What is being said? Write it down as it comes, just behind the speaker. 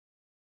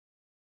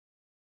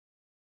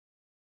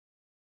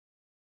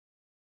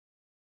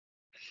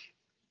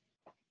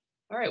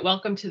All right,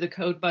 welcome to the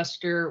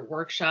Codebuster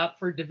workshop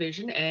for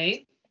Division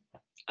A.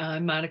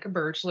 I'm Monica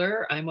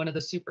Birchler. I'm one of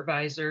the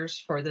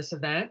supervisors for this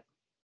event.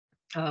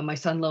 My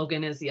son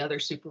Logan is the other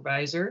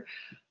supervisor,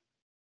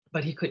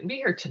 but he couldn't be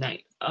here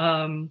tonight.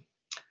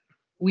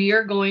 We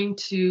are going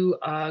to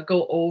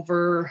go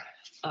over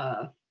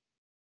the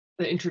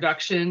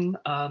introduction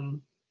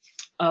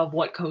of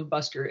what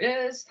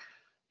Codebuster is,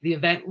 the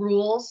event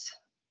rules.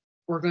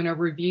 We're going to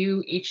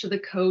review each of the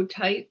code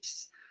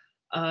types.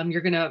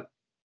 You're going to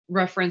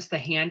reference the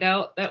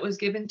handout that was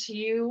given to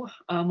you.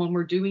 When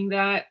we're doing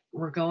that,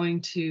 we're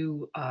going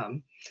to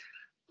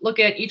look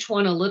at each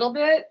one a little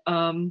bit,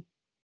 and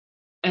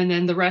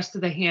then the rest of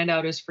the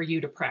handout is for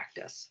you to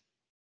practice.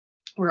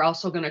 We're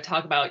also going to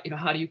talk about,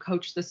 how do you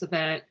coach this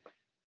event,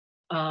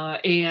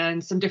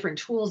 and some different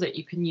tools that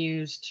you can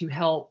use to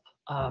help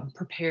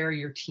prepare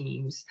your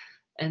teams.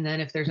 And then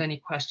if there's any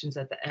questions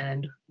at the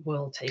end,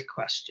 we'll take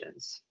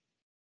questions.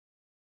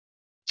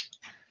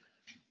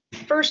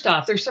 First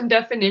off, there's some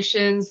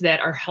definitions that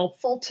are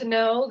helpful to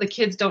know. The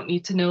kids don't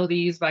need to know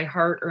these by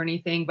heart or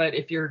anything, but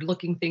if you're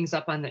looking things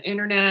up on the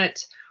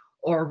internet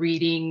or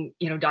reading,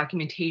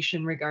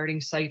 documentation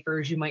regarding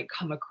ciphers, you might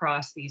come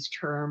across these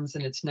terms,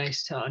 and it's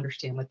nice to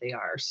understand what they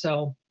are.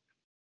 So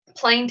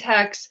plain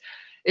text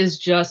is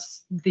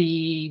just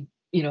the,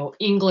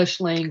 English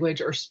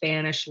language or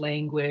Spanish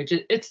language.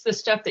 It's the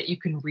stuff that you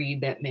can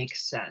read that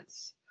makes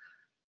sense.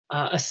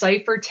 A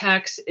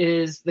ciphertext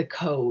is the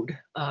code.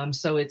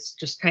 So it's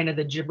just kind of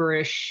the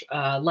gibberish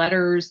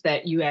letters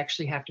that you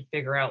actually have to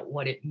figure out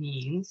what it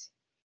means.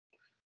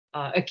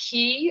 A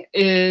key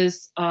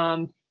is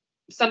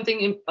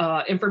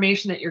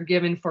information that you're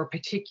given for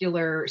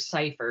particular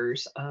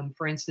ciphers.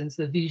 For instance,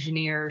 the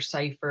Vigenère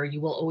cipher, you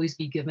will always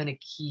be given a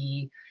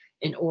key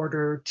in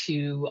order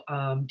to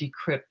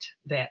decrypt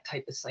that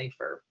type of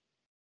cipher.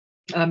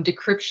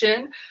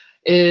 Decryption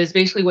is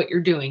basically what you're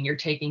doing. You're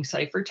taking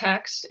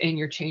ciphertext and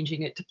you're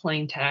changing it to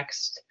plain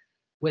text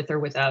with or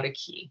without a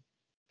key.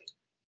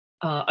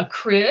 A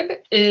crib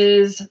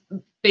is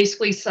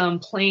basically some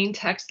plain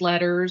text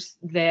letters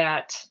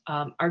that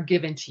are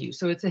given to you.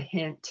 So it's a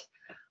hint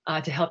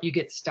to help you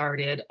get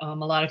started. A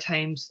lot of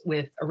times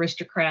with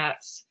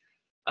aristocrats,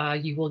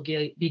 you will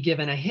be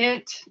given a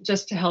hint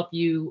just to help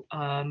you,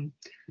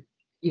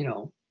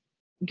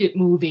 get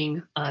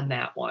moving on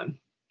that one.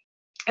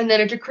 And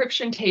then a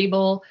decryption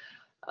table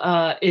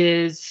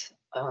is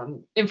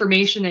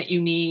information that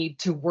you need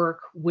to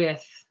work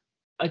with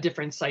a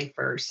different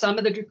cipher. Some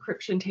of the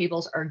decryption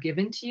tables are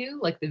given to you,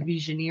 like the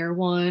Vigenère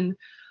one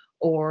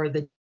or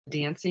the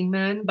Dancing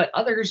Men, but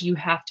others you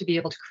have to be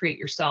able to create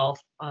yourself,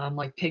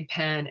 like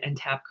Pigpen and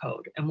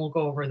Tapcode. And we'll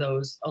go over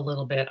those a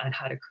little bit on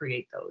how to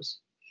create those.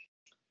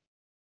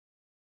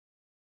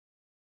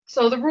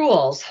 So the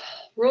rules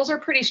are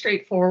pretty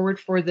straightforward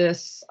for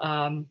this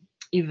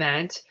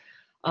event.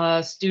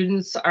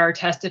 Students are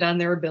tested on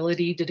their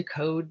ability to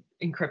decode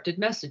encrypted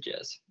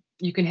messages.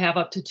 You can have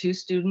up to 2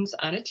 students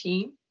on a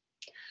team.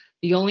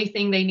 The only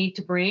thing they need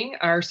to bring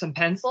are some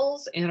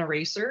pencils and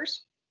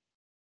erasers.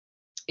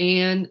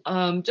 And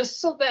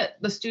just so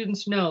that the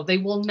students know, they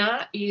will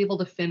not be able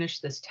to finish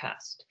this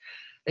test.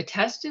 The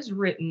test is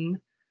written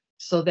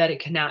so that it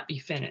cannot be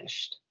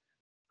finished.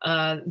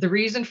 The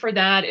reason for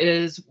that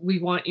is we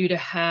want you to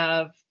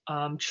have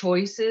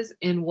choices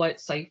in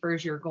what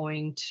ciphers you're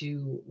going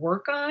to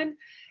work on.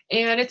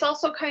 And it's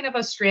also kind of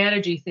a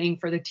strategy thing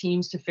for the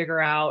teams to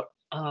figure out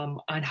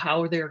on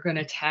how they're going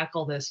to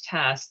tackle this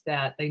test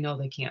that they know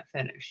they can't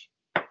finish.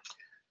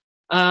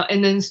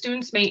 And then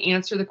students may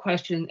answer the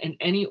question in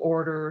any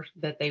order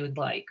that they would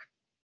like.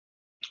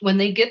 When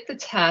they get the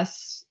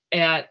tests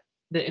at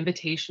the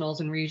invitationals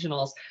and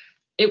regionals,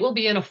 it will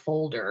be in a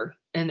folder,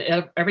 and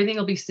everything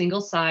will be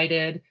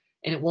single-sided,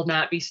 and it will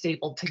not be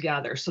stapled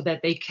together so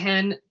that they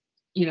can,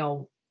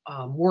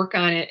 work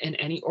on it in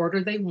any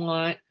order they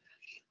want.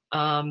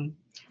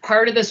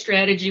 Part of the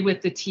strategy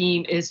with the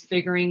team is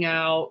figuring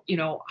out,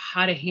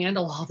 how to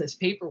handle all this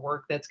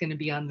paperwork that's going to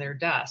be on their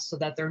desk so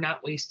that they're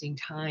not wasting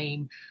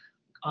time,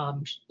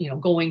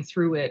 going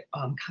through it,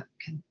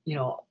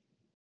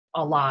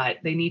 a lot.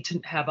 They need to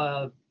have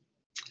a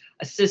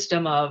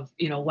system of,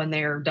 when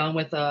they're done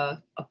with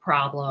a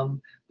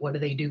problem, what do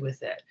they do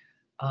with it?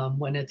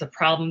 When it's a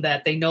problem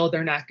that they know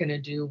they're not going to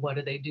do, what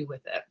do they do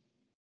with it?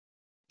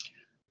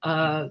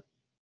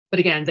 But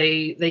again,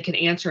 they can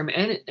answer them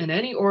in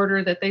any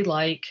order that they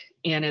like,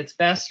 and it's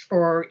best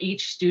for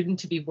each student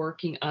to be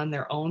working on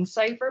their own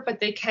cipher, but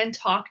they can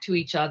talk to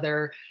each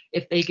other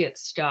if they get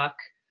stuck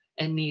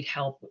and need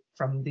help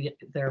from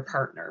their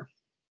partner.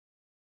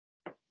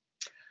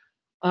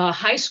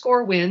 High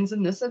score wins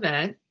in this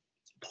event.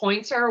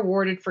 Points are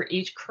awarded for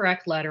each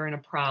correct letter in a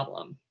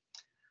problem.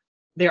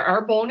 There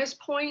are bonus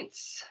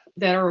points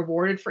that are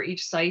awarded for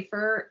each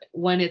cipher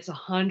when it's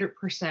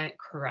 100%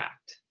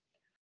 correct.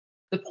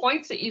 The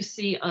points that you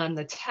see on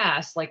the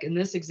test, like in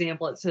this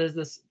example, it says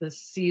this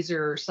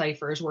Caesar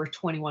cipher is worth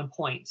 21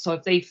 points. So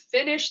if they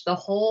finish the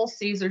whole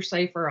Caesar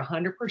cipher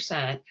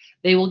 100%,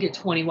 they will get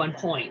 21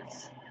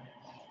 points.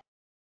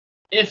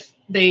 if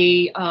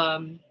they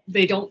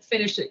don't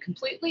finish it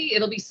completely,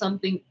 it'll be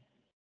something,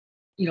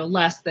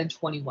 less than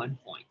 21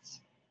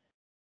 points.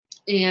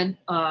 And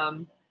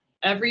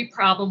every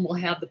problem will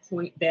have the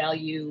point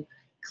value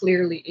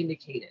clearly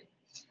indicated.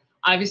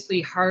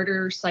 Obviously,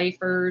 harder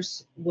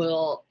ciphers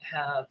will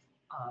have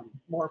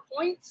more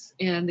points,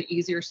 and the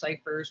easier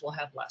ciphers will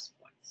have less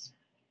points.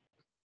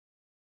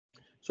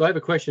 So I have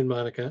a question,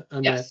 Monica,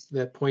 on Yes.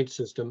 that point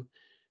system.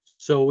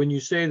 So when you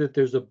say that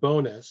there's a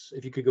bonus,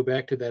 if you could go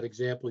back to that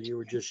example you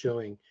were just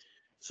showing.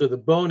 So the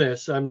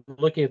bonus, I'm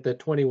looking at that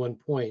 21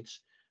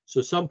 points.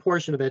 So some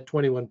portion of that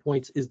 21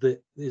 points is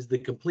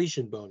the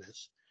completion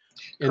bonus.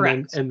 And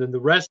Correct. then the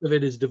rest of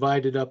it is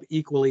divided up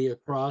equally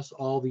across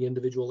all the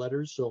individual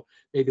letters. So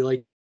maybe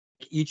like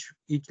each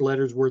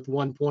letter is worth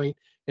 1 point,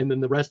 and then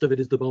the rest of it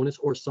is the bonus,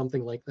 or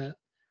something like that.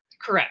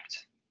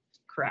 Correct.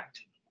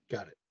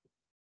 Got it.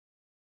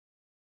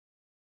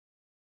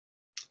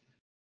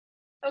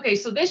 Okay,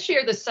 so this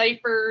year the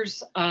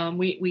ciphers,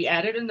 we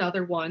added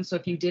another one. So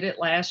if you did it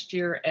last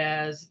year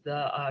as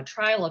the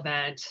trial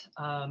event,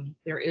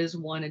 there is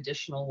one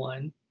additional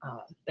one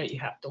that you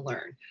have to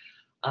learn.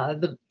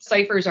 The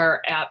ciphers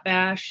are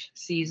 @bash,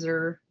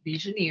 Caesar,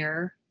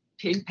 Visioneer,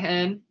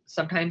 Pigpen,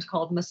 sometimes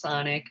called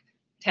Masonic,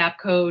 Tap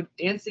Code,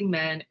 Dancing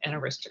Men, and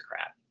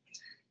Aristocrat.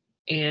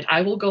 And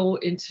I will go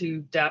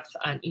into depth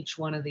on each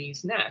one of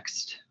these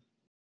next.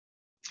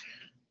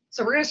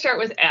 So we're going to start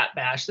with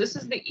 @bash. This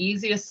is the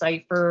easiest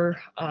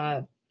cipher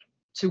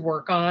to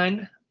work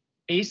on.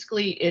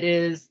 Basically, it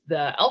is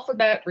the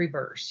alphabet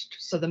reversed.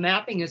 So the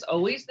mapping is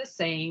always the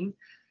same.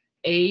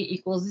 A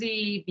equals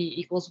Z, B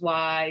equals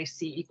Y,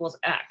 C equals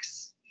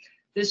X.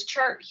 This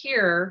chart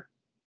here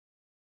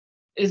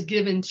is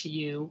given to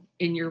you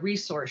in your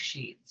resource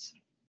sheets.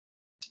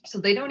 So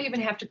they don't even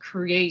have to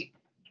create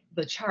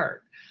the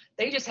chart.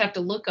 They just have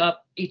to look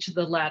up each of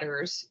the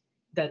letters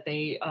that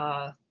they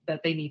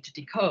need to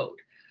decode.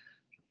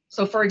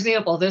 So for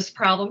example, this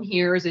problem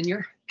here is in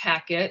your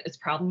packet. It's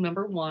problem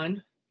number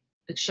 1.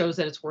 It shows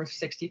that it's worth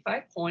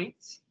 65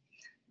 points.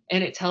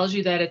 And it tells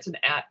you that it's an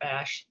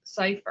 @bash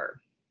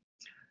cipher.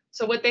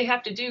 So what they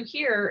have to do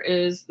here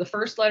is the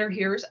first letter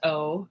here is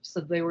O. So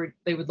they would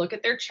look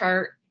at their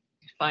chart,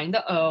 find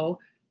the O,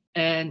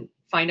 and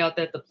find out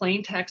that the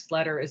plain text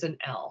letter is an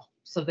L.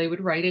 So they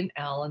would write an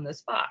L in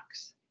this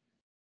box.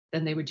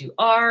 Then they would do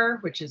R,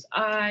 which is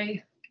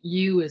I,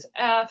 U is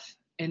F,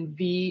 and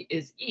V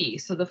is E.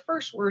 So the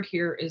first word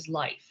here is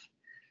life.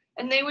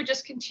 And they would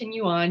just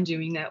continue on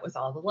doing that with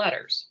all the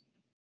letters.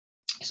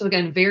 So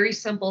again, very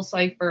simple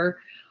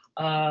cipher.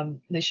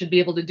 They should be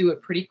able to do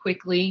it pretty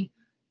quickly.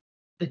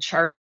 The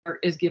chart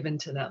is given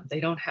to them. They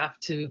don't have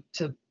to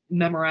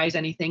memorize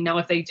anything. Now,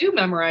 if they do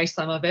memorize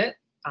some of it,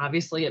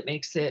 obviously it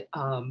makes it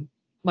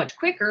much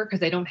quicker because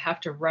they don't have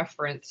to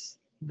reference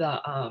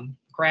the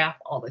graph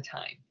all the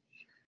time.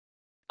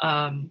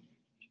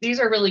 These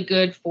are really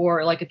good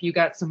for, like, if you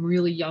got some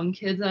really young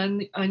kids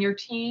on your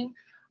team.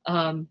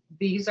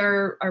 These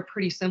are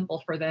pretty simple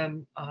for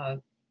them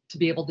to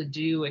be able to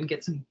do and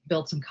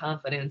build some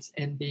confidence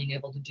in being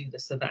able to do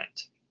this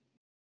event.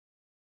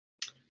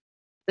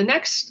 The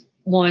next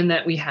one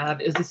that we have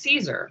is the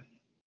Caesar.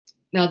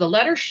 Now the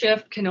letter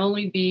shift can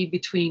only be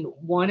between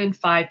 1 and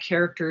 5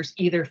 characters,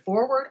 either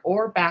forward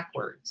or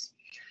backwards.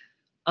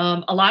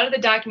 A lot of the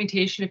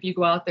documentation, if you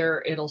go out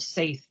there, it'll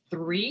say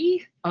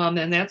 3,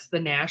 and that's the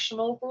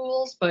national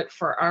rules. But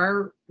for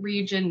our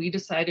region, we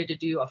decided to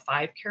do a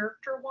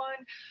 5-character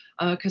one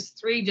because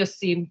 3 just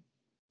seemed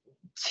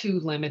too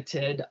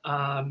limited,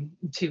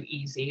 too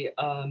easy.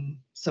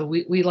 So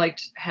we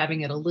liked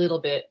having it a little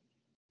bit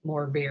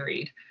more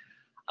varied.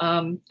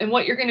 And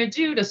what you're going to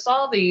do to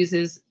solve these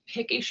is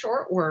pick a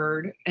short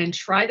word and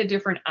try the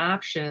different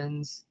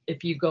options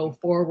if you go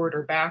forward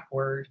or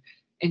backward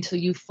until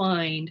you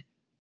find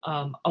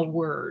a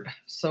word.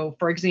 So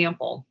for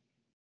example,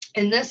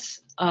 in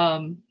this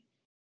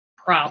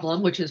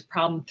problem, which is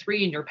problem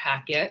 3 in your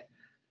packet,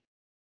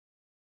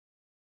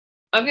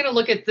 I'm going to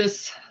look at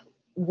this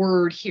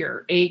word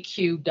here,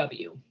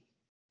 AQW.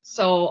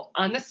 So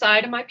on the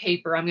side of my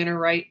paper, I'm going to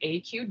write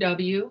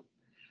AQW,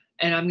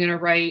 and I'm going to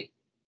write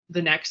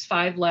the next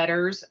 5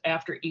 letters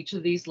after each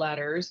of these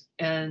letters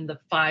and the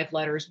 5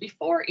 letters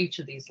before each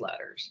of these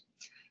letters.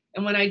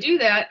 And when I do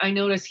that, I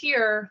notice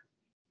here,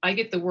 I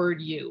get the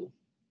word U.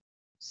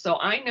 So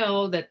I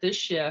know that this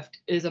shift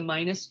is a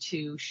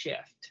 -2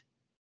 shift.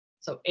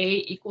 So A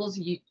equals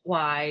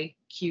Y,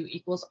 Q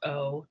equals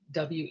O,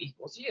 W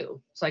equals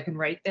U. So I can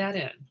write that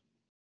in.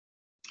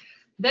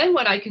 Then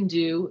what I can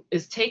do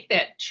is take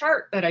that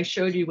chart that I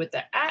showed you with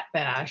the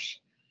 @bash,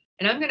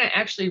 and I'm going to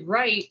actually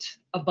write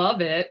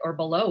above it or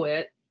below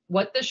it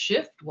what the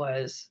shift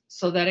was,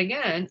 so that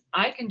again,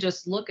 I can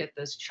just look at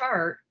this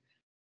chart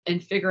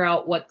and figure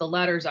out what the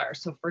letters are.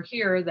 So for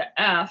here, the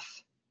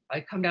F, if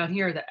I come down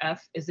here, the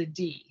F is a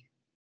D.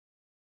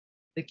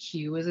 The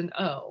Q is an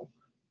O.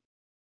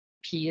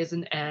 P is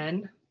an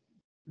N.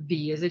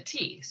 V is a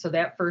T. So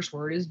that first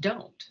word is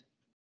don't.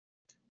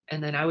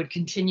 And then I would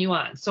continue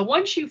on. So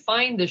once you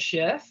find the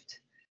shift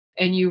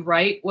and you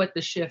write what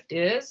the shift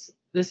is,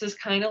 this is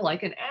kind of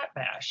like an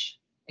 @bash,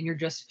 and you're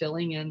just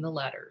filling in the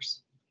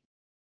letters.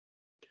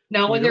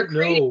 Now, So when we they're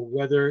don't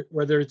know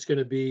whether it's going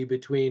to be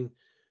between,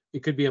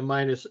 it could be a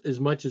minus as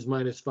much as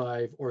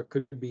 -5, or it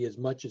could be as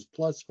much as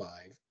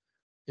 +5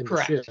 in the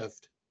correct.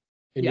 shift.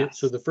 And Yes.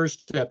 so the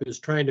first step is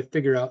trying to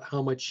figure out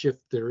how much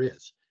shift there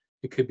is.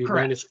 It could be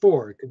Correct.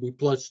 -4, it could be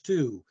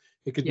 +2,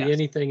 it could be Yes.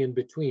 anything in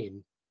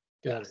between.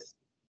 Got it.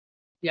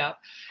 Yeah.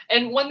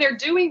 And when they're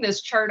doing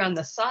this chart on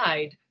the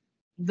side,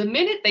 the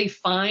minute they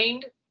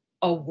find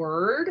a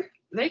word,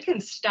 they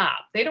can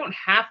stop. They don't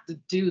have to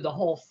do the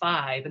whole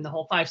 5 and the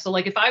whole 5. So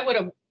like if I would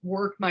have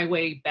worked my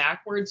way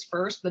backwards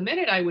first, the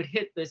minute I would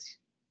hit this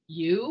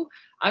U,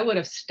 I would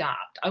have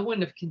stopped. I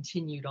wouldn't have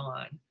continued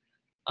on.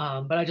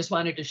 But I just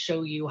wanted to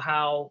show you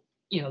how,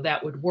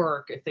 that would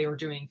work if they were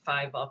doing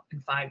 5 up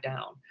and 5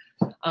 down.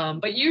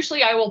 But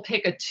usually I will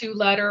pick a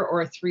 2-letter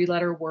or a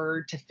 3-letter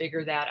word to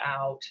figure that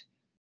out.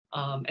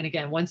 And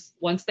again,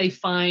 once they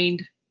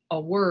find a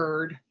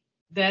word,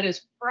 that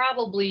is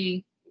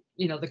probably,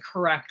 the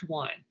correct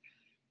one.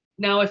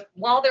 Now,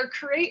 while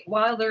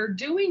they're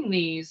doing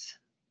these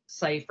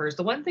ciphers,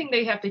 the one thing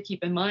they have to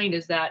keep in mind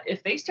is that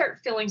if they start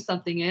filling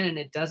something in and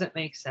it doesn't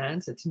make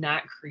sense, it's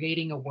not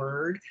creating a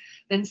word,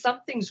 then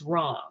something's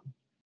wrong.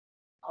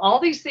 All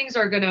these things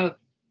are going to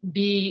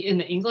be in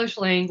the English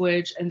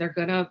language, and they're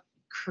going to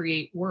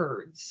create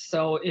words.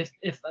 So if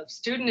a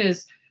student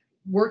is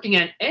working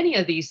on any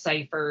of these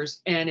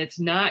ciphers and it's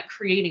not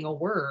creating a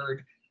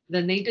word,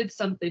 then they did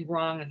something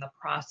wrong in the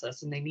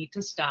process, and they need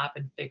to stop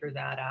and figure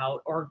that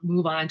out, or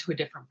move on to a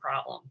different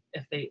problem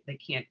if they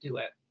can't do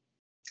it.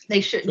 They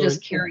shouldn't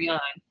just carry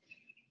on.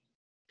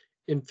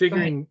 In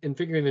figuring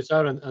this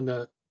out on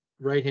the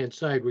right-hand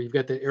side where you've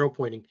got that arrow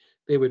pointing,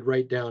 they would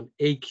write down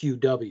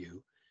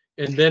AQW,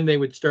 and then they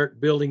would start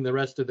building the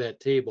rest of that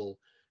table.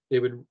 They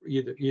would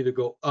either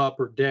go up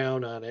or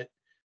down on it,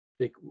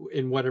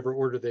 in whatever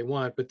order they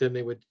want, but then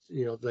they would,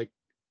 like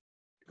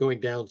going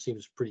down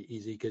seems pretty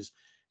easy because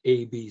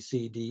A, B,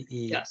 C, D,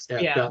 E, Yes,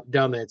 F, yeah.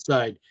 down that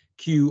side,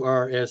 Q,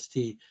 R, S,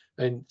 T.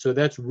 And so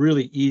that's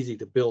really easy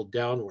to build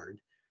downward.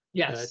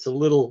 Yes. It's a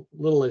little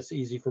less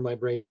easy for my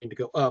brain to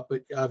go up,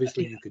 but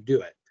obviously you could do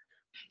it.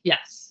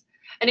 Yes.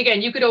 And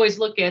again, you could always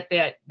look at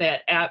that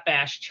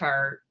 @bash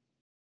chart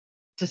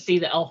to see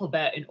the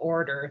alphabet in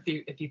order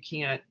if you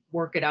can't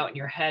work it out in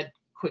your head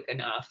quick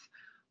enough.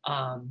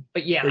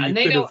 But yeah, Or and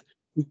they don't.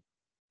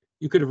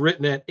 You could have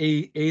written that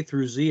A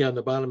through Z on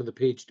the bottom of the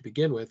page to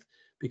begin with,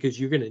 because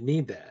you're going to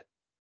need that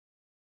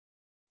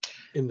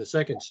in the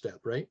second step,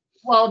 right?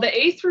 Well, the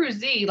A through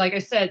Z, like I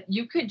said,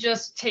 you could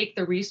just take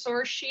the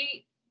resource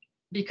sheet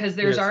because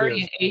there's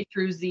already an A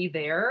through Z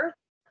there.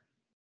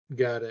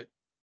 Got it.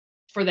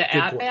 For the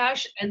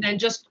 @bash, and then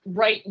just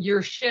write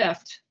your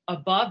shift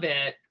above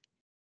it.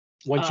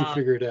 Once you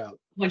figure it out.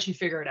 Once you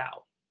figure it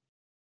out.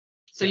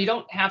 So you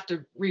don't have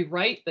to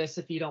rewrite this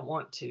if you don't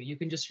want to. You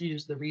can just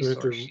use the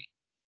resource sheet.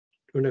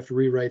 You don't have to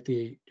rewrite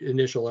the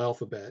initial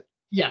alphabet.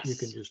 Yes. You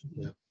can just,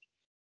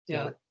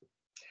 yeah.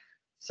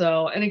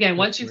 So, and again,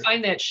 once you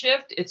find that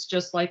shift, it's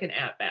just like an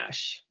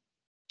 @bash.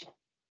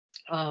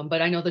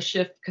 But I know the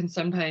shift can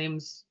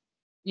sometimes,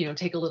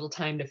 take a little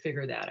time to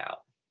figure that out.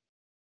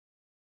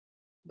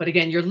 But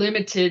again, you're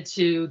limited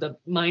to the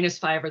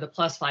 -5 or the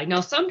 +5.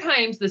 Now,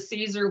 sometimes the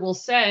Caesar will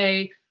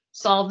say,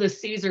 solve this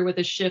Caesar with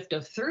a shift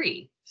of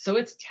 3. So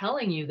it's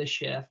telling you the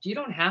shift. You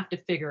don't have to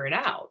figure it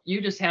out.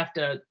 You just have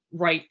to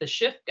write the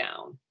shift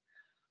down.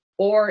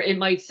 Or it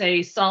might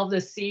say, solve the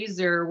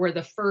Caesar where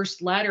the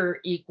first letter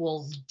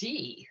equals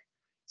D.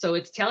 So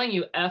it's telling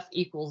you F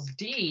equals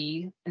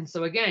D. And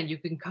so again, you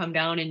can come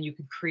down and you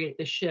can create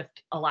the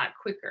shift a lot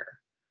quicker.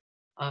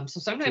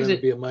 So sometimes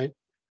if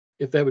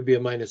that would be a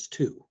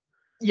 -2.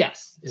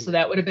 Yes. So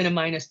that would have been a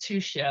 -2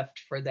 shift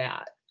for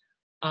that.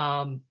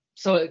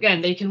 So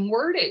again, they can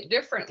word it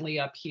differently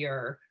up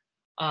here.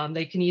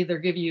 They can either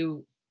give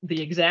you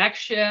the exact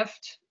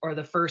shift or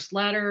the first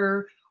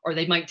letter, or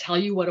they might tell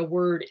you what a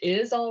word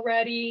is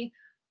already.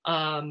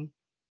 And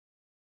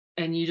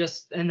then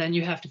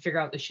you have to figure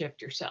out the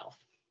shift yourself.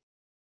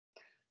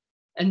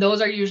 And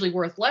those are usually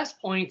worth less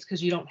points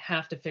because you don't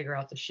have to figure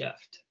out the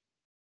shift.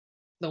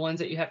 The ones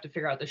that you have to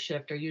figure out the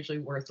shift are usually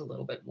worth a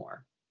little bit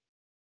more.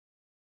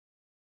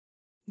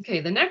 Okay,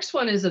 the next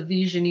one is a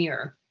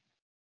visioneer.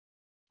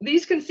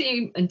 These can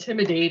seem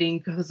intimidating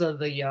because of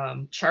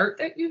the chart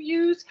that you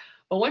use,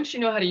 but once you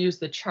know how to use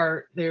the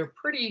chart, they're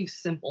pretty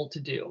simple to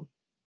do.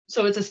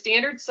 So it's a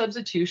standard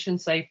substitution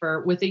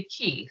cipher with a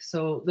key.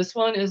 So this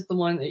one is the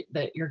one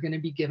that you're going to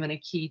be given a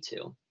key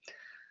to.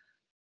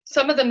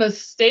 Some of the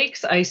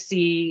mistakes I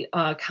see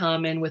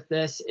common with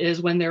this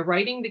is when they're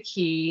writing the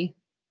key,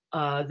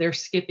 they're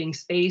skipping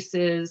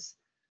spaces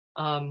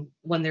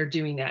when they're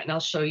doing that. And I'll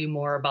show you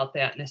more about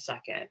that in a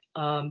second.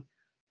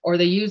 Or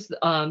they use,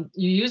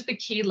 you use the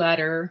key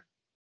letter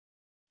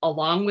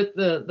along with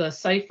the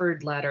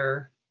ciphered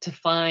letter to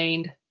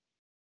find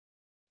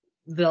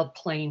the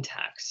plain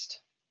text.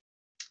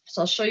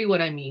 So I'll show you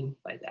what I mean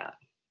by that.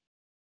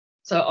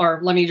 So,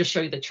 or let me just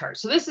show you the chart.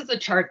 So this is the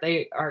chart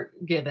they are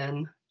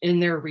given in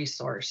their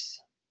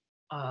resource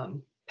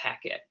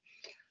packet.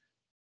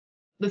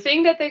 the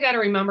thing that they got to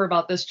remember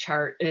about this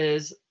chart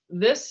is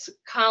this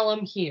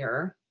column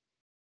here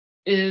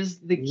is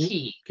the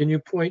key. Can you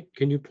point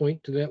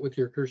to that with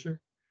your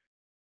cursor?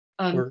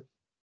 Or,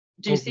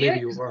 do you see maybe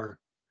it? you are.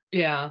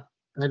 Yeah.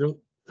 I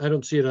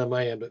don't see it on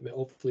my end, but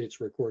hopefully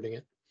it's recording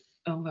it.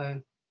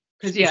 Okay.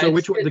 Because yeah. So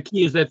which one? The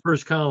key is that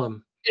first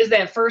column. Is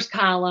that first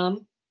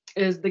column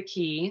is the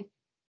key.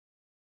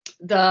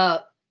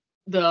 The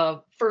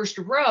first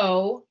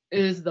row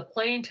is the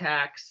plain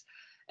text,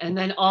 and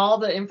then all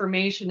the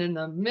information in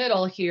the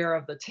middle here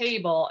of the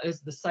table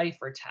is the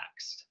cipher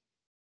text.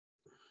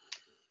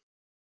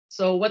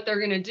 So what they're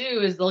going to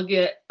do is they'll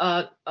get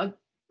a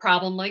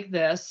problem like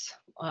this.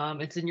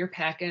 It's in your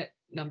packet,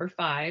 number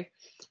 5.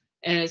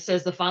 And it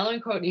says the following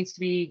quote needs to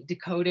be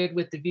decoded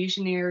with the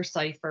Vigenère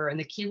cipher, and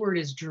the keyword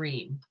is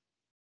dream.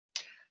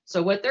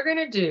 So what they're going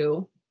to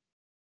do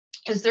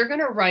is they're going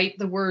to write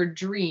the word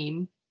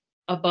dream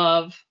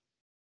above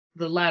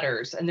the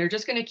letters, and they're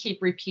just going to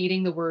keep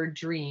repeating the word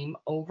dream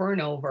over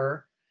and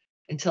over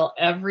until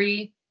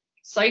every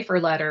cipher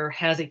letter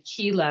has a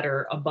key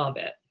letter above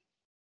it.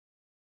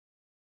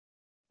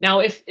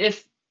 Now,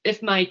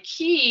 if my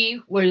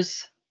key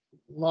was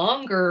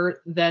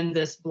longer than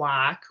this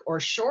block or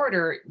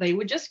shorter, they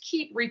would just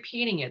keep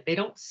repeating it. They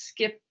don't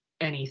skip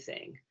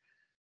anything.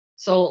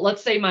 So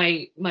let's say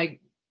my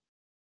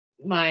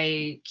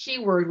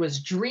keyword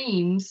was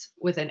dreams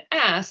with an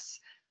S.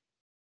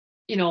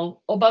 You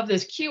know, above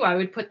this Q, I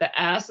would put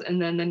the S,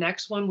 and then the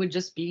next one would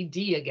just be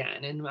D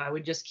again, and I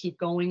would just keep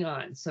going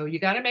on. So you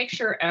got to make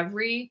sure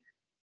every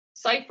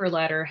cipher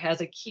letter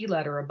has a key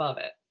letter above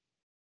it.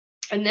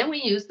 And then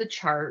we use the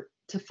chart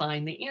to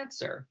find the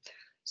answer.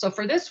 So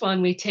for this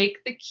one, we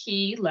take the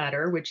key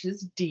letter, which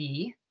is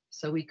D.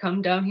 So we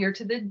come down here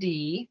to the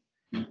D,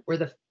 where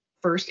the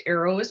first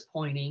arrow is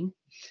pointing.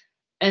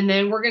 And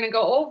then we're going to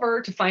go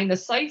over to find the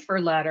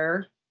cipher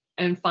letter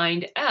and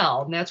find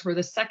L. And that's where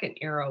the second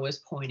arrow is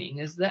pointing,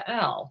 is the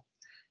L.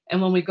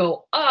 And when we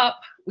go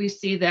up, we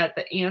see that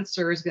the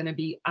answer is going to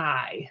be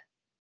I.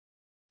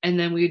 And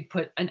then we'd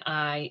put an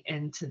I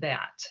into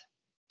that.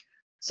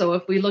 So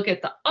if we look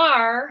at the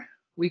R,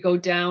 we go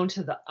down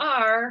to the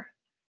R,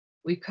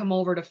 we come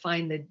over to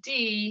find the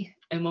D,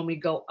 and when we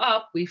go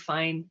up, we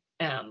find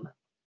M.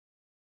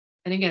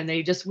 And again,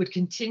 they just would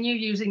continue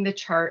using the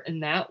chart in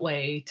that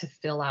way to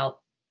fill out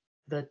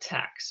the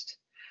text.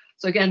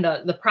 So again,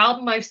 the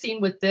problem I've seen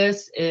with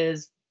this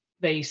is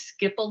they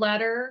skip a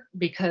letter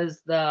because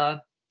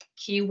the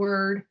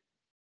keyword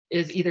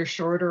is either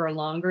shorter or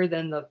longer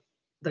than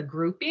the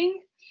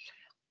grouping,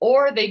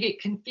 or they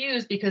get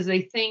confused because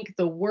they think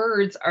the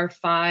words are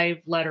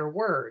 5-letter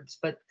words,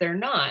 but they're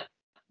not.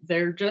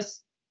 They're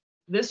just,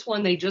 this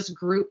one, they just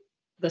group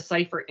the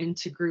cipher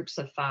into groups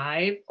of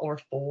 5 or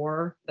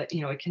 4, but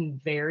you know, it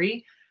can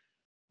vary.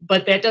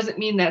 But that doesn't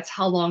mean that's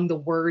how long the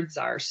words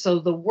are. So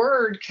the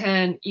word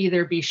can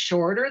either be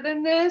shorter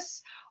than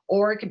this,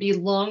 or it could be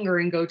longer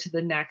and go to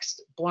the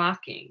next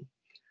blocking.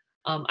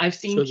 I've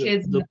seen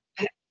kids.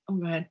 Oh,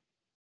 go ahead.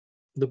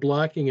 The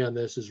blocking on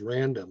this is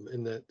random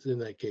in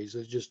that case.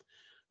 It's just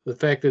the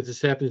fact that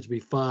this happens to be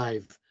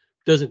 5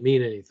 doesn't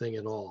mean anything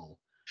at all.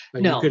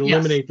 Right? No, you could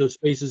eliminate those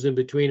spaces in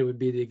between. It would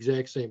be the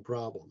exact same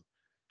problem.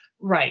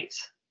 Right,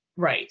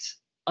 right.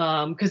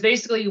 Because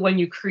basically when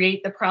you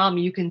create the problem,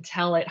 you can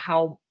tell it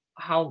how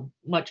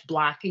much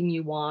blocking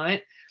you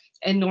want.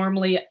 And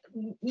normally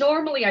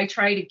I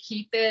try to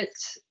keep it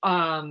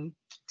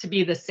to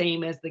be the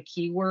same as the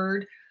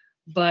keyword,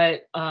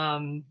 but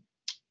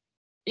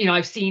you know,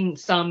 I've seen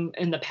some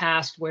in the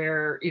past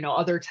where, you know,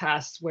 other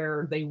tests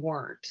where they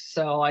weren't.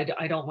 So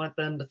I don't want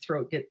them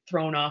to get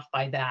thrown off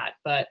by that.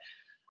 But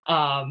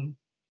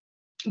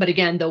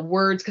again, the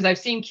words, because I've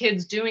seen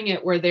kids doing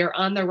it where they're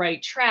on the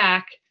right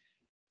track,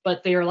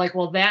 but they're like,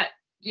 well, that,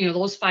 you know,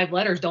 those 5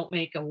 letters don't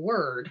make a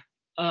word.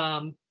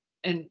 And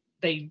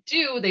they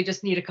do, they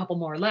just need a couple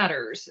more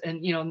letters,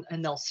 and, you know,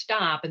 and they'll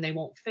stop and they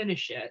won't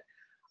finish it.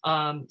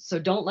 So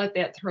don't let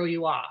that throw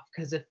you off,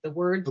 because if the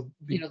word,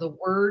 you know, the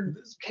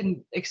words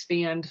can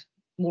expand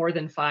more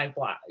than 5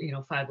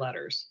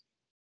 letters.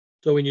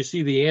 So when you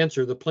see the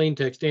answer, the plain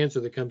text answer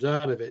that comes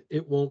out of it,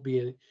 it'll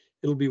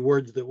be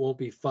words that won't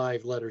be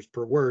 5 letters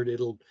per word.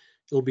 It'll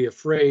be a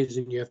phrase,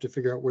 and you have to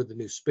figure out where the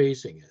new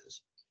spacing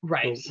is.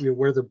 Right. So,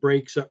 where the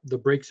breaks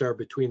are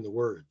between the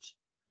words.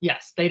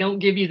 Yes, they don't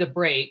give you the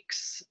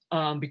breaks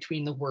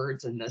between the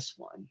words in this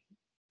one.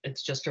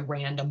 It's just a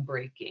random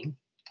breaking.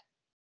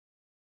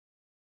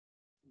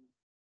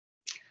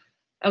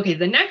 Okay,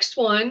 the next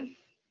one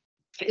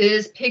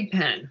is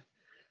Pigpen.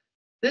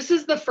 This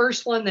is the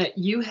first one that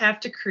you have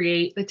to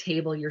create the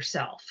table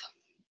yourself.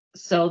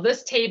 So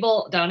this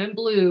table down in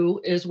blue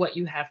is what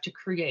you have to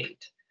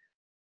create.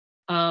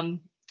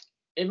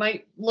 It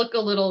might look a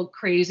little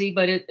crazy,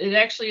 but it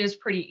actually is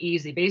pretty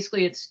easy.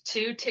 Basically, it's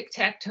 2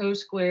 tic-tac-toe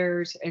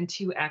squares and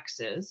 2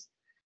 X's.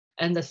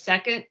 And the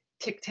second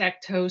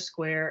tic-tac-toe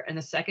square and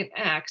the second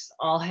X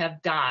all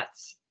have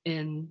dots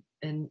in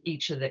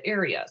each of the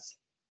areas.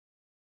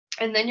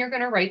 And then you're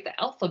going to write the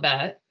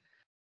alphabet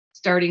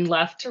starting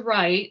left to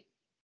right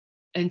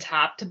And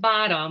top to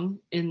bottom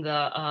in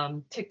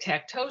the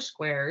tic-tac-toe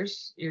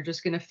squares, you're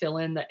just going to fill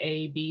in the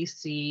A, B,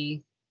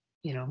 C,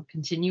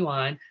 continue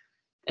on,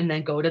 and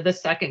then go to the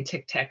second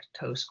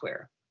tic-tac-toe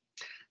square.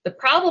 The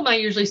problem I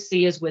usually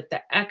see is with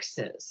the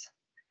X's.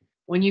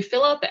 When you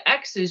fill out the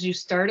X's, you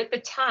start at the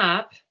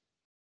top,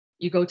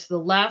 you go to the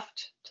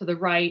left, to the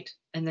right,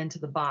 and then to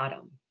the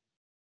bottom.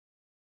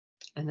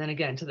 And then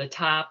again, to the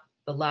top,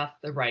 the left,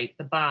 the right,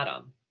 the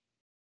bottom.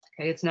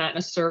 Okay, it's not in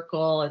a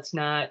circle, it's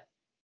not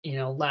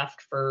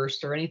left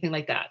first or anything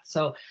like that.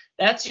 So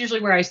that's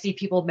usually where I see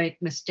people make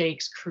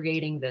mistakes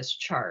creating this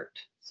chart.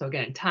 So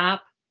again,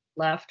 top,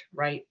 left,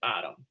 right,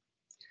 bottom.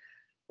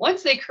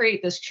 Once they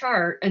create this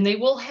chart, and they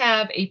will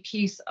have a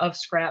piece of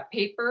scrap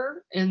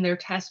paper in their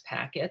test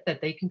packet that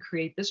they can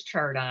create this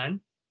chart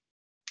on.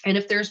 And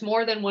if there's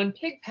more than one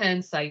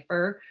Pigpen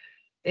cipher,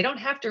 they don't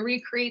have to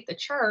recreate the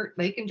chart.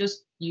 They can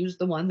just use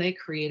the one they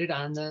created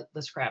on the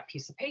scrap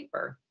piece of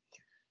paper.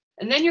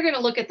 And then you're going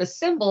to look at the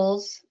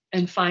symbols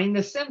and find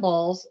the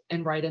symbols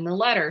and write in the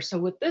letter. So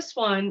with this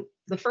one,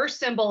 the first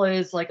symbol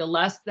is like a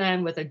less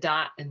than with a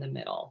dot in the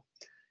middle.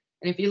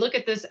 And if you look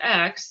at this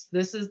X,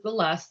 this is the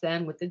less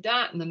than with the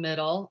dot in the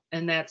middle,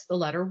 and that's the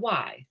letter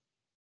Y.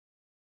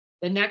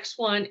 The next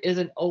one is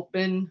an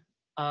open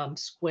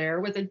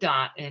square with a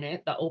dot in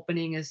it. The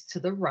opening is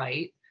to the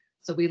right.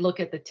 So we look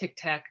at the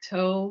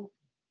tic-tac-toe,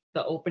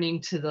 the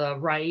opening to the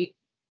right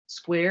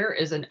square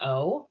is an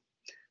O.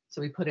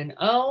 So we put an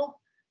O.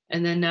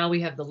 And then now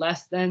we have the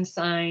less than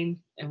sign,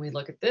 and we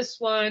look at this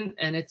one,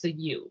 and it's a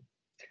U.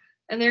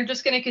 And they're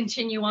just going to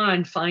continue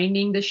on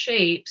finding the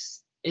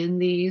shapes in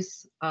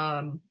these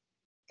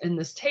in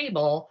this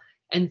table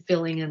and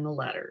filling in the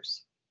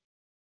letters.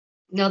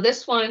 Now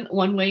this one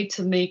way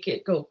to make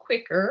it go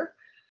quicker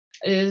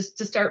is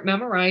to start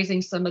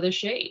memorizing some of the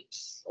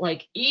shapes.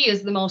 Like E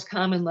is the most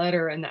common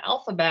letter in the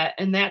alphabet,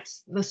 and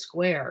that's the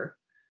square.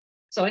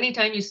 So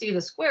anytime you see the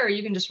square,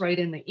 you can just write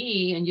in the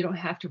E, and you don't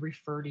have to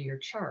refer to your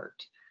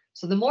chart.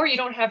 So the more you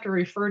don't have to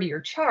refer to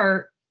your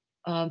chart,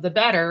 the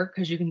better,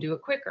 because you can do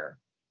it quicker.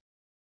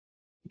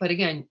 But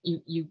again,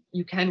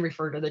 you can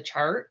refer to the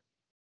chart.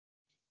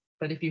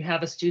 But if you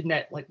have a student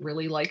that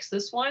really likes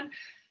this one,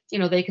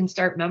 they can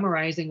start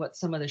memorizing what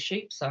some of the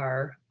shapes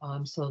are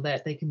so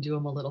that they can do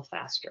them a little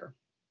faster.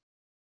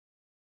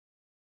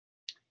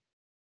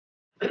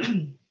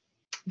 The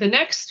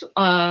next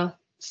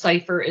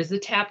cipher is the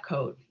tap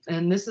code.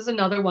 And this is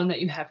another one that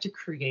you have to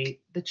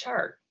create the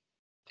chart.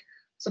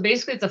 So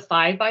basically it's a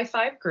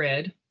 5x5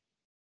 grid,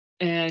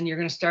 and you're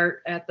going to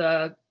start at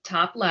the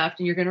top left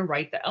and you're going to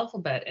write the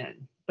alphabet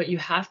in. But you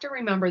have to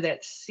remember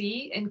that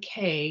C and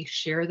K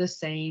share the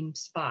same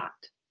spot.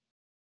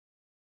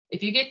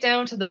 If you get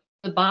down to the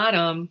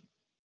bottom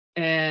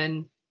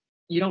and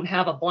you don't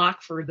have a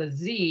block for the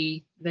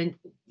Z, then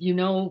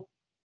you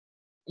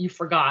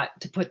forgot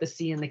to put the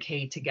C and the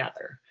K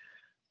together.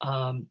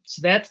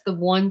 So that's the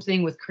one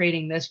thing with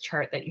creating this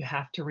chart that you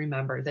have to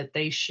remember, that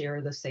they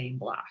share the same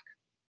block.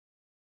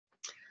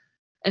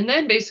 And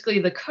then basically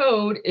the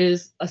code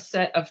is a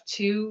set of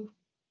two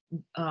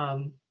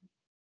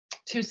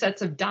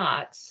sets of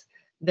dots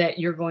that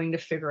you're going to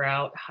figure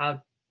out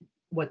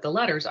what the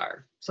letters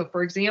are. So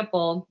for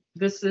example,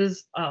 this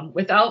is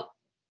without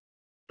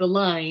the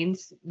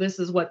lines, this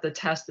is what the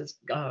test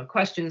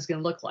question is going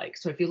to look like.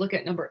 So if you look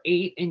at number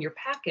 8 in your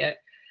packet,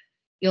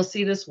 you'll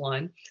see this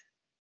one.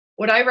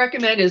 What I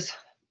recommend is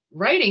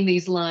writing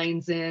these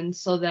lines in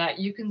so that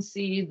you can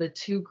see the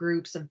two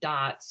groups of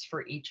dots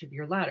for each of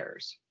your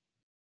letters.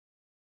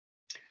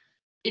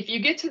 If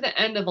you get to the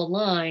end of a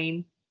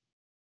line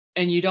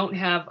and you don't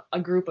have a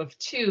group of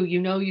 2,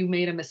 you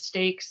made a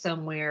mistake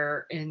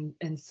somewhere in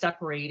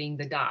separating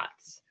the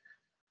dots.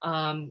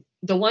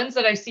 The ones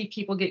that I see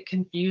people get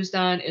confused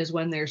on is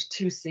when there's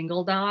 2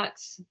 single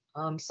dots.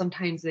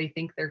 Sometimes they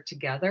think they're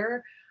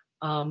together,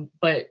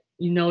 but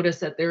you notice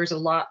that there's a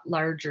lot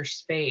larger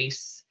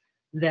space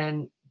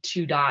than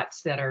 2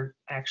 dots that are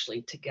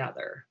actually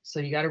together. So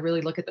you got to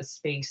really look at the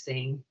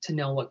spacing to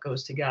know what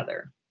goes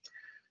together.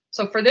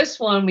 So for this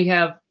one, we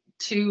have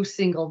 2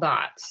 single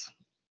dots.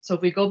 So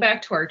if we go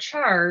back to our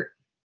chart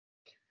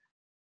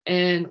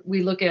and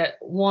we look at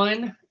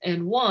 1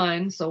 and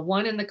 1, so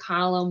 1 in the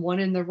column, 1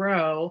 in the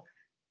row,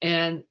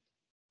 and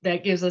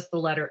that gives us the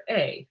letter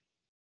A.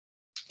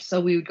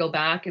 So we would go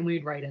back and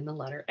we'd write in the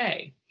letter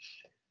A.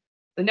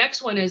 The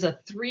next one is a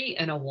 3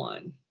 and a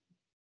 1.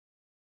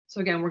 So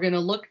again, we're going to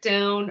look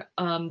down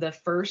the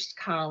first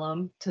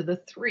column to the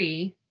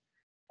 3,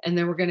 and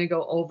then we're going to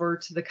go over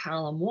to the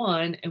column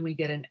 1 and we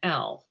get an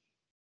L.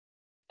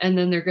 And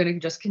then they're going to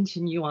just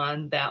continue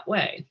on that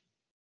way.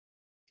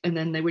 And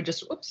then they would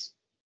just,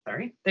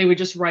 they would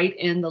just write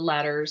in the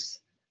letters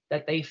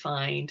that they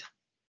find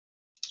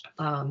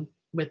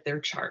with their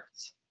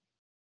charts.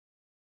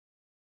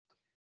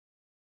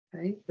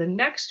 Okay, the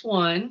next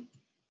one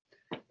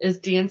is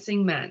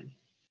dancing men.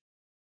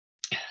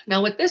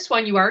 Now with this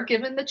one, you are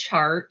given the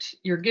chart.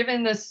 You're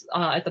given this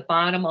at the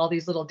bottom, all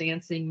these little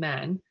dancing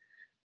men.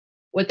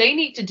 What they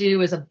need to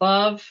do is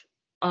above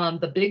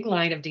the big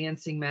line of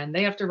dancing men,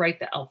 they have to write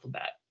the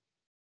alphabet.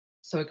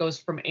 So it goes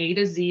from A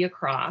to Z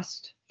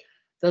across.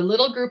 The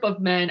little group of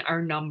men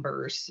are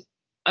numbers.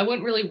 I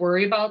wouldn't really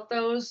worry about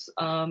those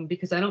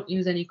because I don't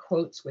use any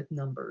quotes with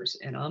numbers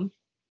in them.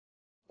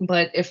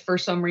 But if for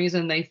some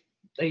reason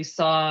they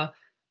saw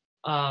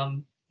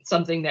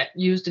something that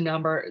used a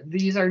number,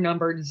 these are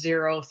numbered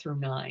 0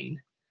 through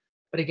 9.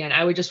 But again,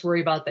 I would just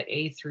worry about the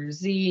A through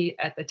Z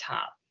at the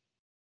top.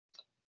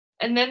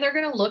 And then they're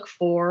going to look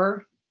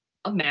for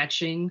a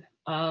matching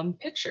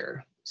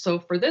picture. So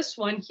for this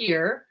one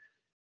here,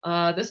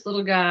 this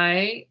little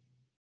guy,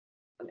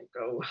 let me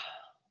go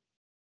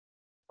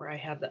where I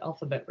have the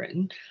alphabet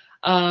written.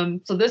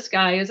 So this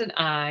guy is an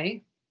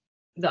I.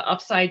 The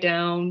upside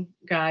down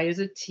guy is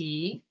a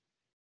T.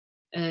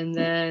 And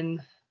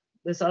then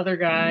this other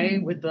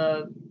guy with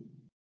the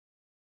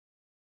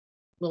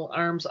little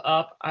arms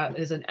up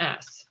is an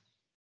S.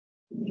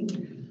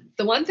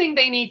 The one thing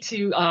they need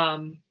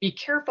to be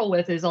careful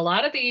with is a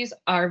lot of these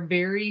are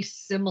very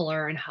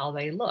similar in how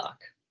they look.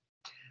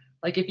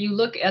 Like if you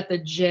look at the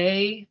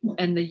J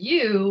and the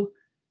U,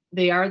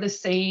 they are the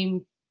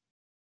same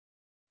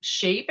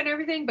shape and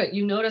everything, but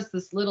you notice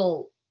this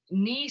little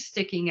knee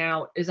sticking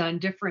out is on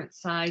different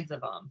sides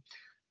of them.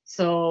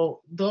 So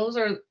those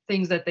are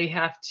things that they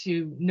have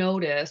to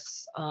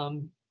notice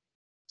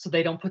so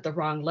they don't put the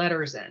wrong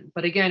letters in.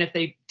 But again, if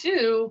they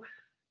do,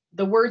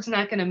 the word's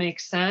not going to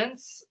make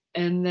sense.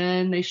 And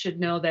then they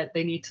should know that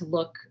they need to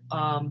look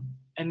and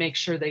make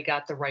sure they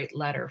got the right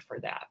letter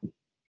for that.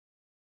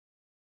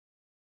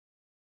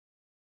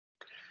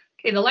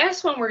 Okay, the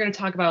last one we're going to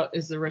talk about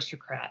is the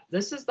aristocrat.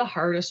 This is the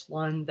hardest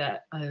one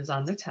that is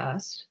on the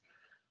test.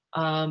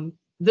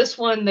 This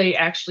one they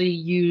actually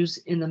use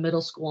in the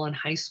middle school and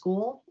high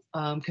school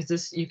because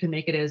this you can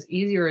make it as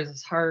easy or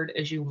as hard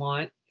as you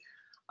want.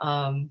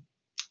 And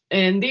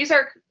these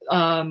are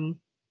the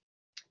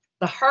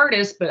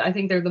hardest, but I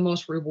think they're the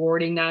most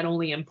rewarding, not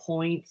only in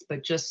points,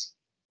 but just,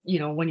 you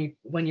know,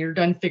 when you're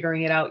done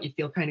figuring it out, you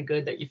feel kind of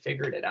good that you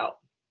figured it out.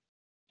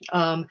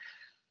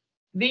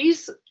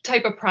 These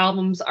type of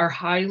problems are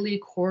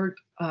highly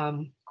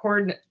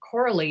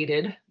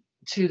correlated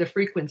to the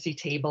frequency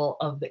table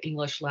of the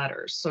English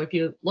letters. So if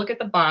you look at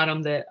the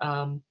bottom that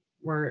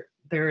where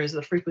there is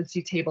the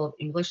frequency table of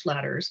English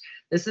letters,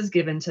 this is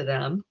given to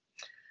them.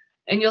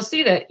 And you'll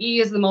see that E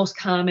is the most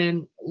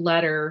common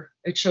letter.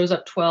 It shows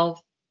up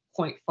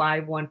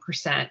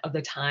 12.51% of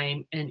the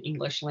time in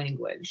English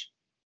language.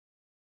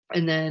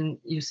 And then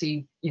you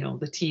see, you know,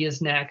 the T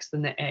is next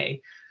and the A.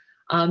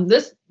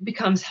 This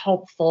becomes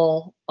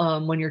helpful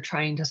when you're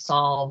trying to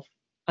solve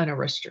an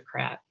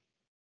aristocrat.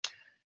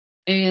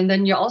 And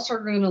then you also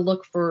are going to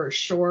look for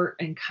short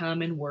and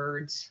common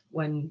words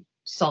when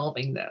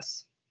solving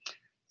this.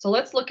 So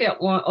let's look at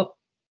one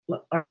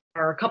or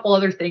a couple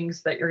other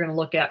things that you're going to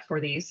look at for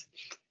these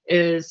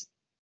is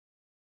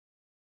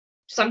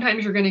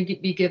sometimes you're going to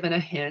be given a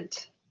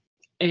hint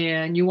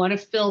and you want to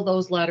fill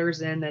those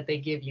letters in that they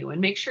give you and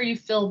make sure you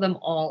fill them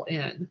all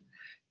in.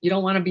 You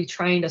don't want to be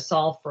trying to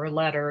solve for a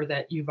letter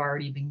that you've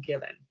already been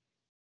given.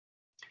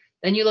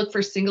 Then you look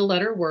for single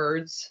letter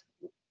words,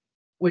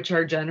 which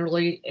are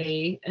generally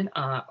A and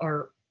I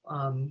or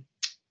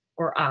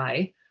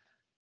I.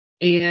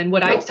 And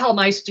what I tell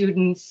my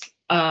students,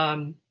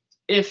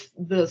 if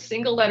the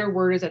single letter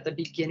word is at the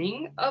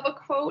beginning of a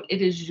quote,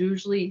 it is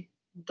usually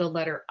the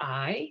letter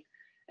I.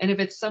 And if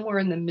it's somewhere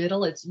in the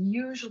middle, it's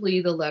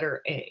usually the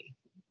letter A.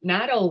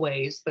 Not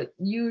always, but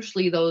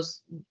usually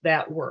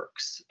that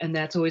works. And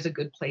that's always a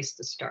good place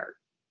to start.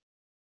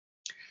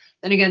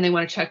 Then again, they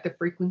want to check the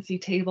frequency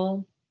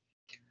table.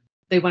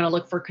 They want to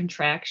look for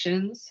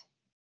contractions.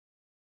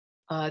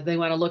 They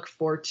want to look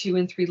for 2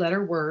 and 3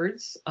 letter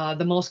words.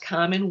 The most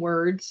common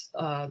words,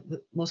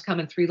 the most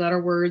common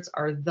 3-letter words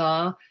are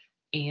the,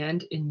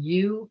 and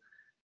you.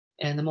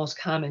 And the most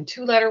common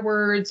 2-letter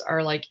words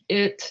are like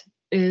it,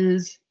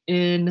 is,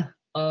 in,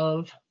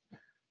 of.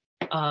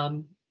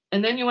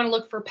 And then you want to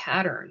look for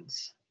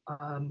patterns.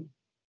 A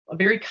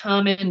very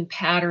common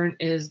pattern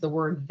is the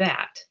word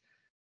that.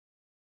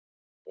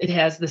 It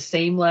has the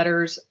same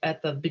letters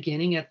at the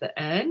beginning, at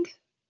the end.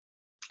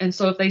 And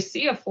so if they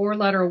see a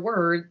 4-letter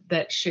word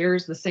that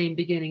shares the same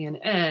beginning and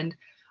end,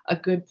 a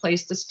good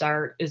place to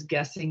start is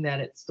guessing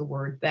that it's the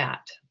word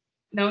that.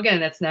 Now,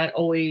 again, that's not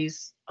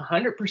always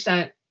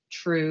 100%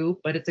 true,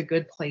 but it's a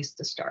good place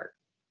to start.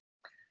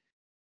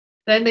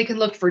 Then they can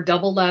look for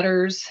double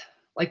letters,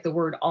 like the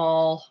word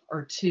all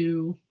or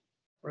to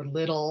or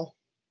little.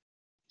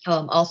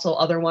 Also,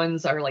 other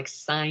ones are like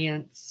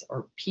science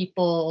or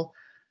people.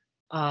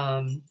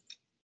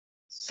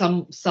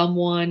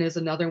 Someone is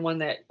another one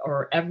that,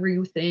 or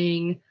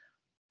everything.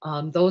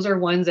 Those are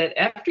ones that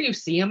after you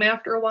see them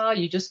after a while,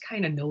 you just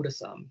kind of notice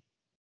them.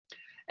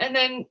 And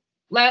then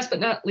last but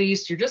not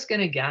least, you're just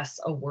going to guess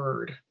a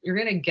word. You're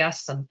going to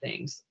guess some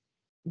things.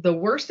 The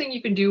worst thing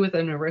you can do with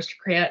an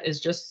aristocrat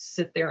is just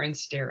sit there and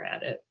stare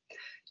at it.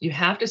 You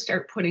have to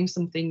start putting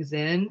some things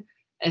in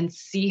and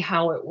see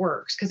how it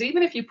works. Because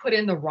even if you put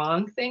in the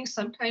wrong thing,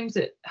 sometimes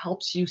it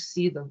helps you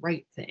see the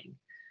right thing.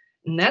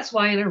 And that's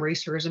why an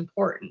eraser is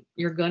important.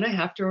 You're going to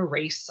have to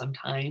erase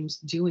sometimes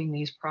doing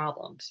these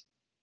problems.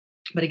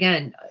 But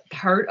again,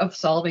 part of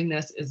solving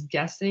this is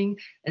guessing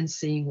and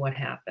seeing what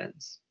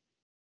happens.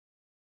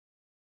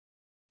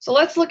 So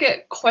let's look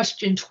at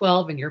question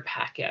 12 in your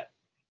packet.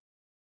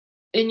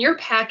 In your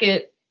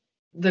packet,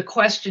 the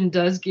question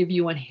does give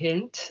you a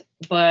hint,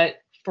 but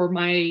for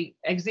my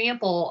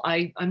example,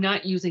 I'm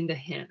not using the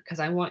hint because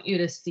I want you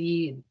to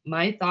see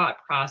my thought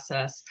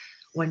process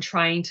when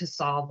trying to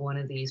solve one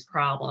of these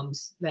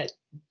problems that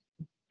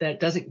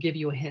doesn't give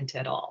you a hint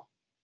at all.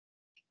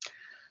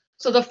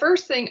 So the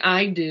first thing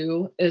I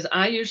do is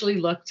I usually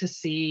look to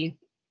see,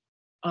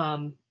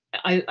 I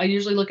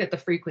usually look at the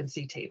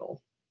frequency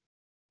table.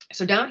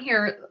 So down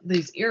here,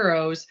 these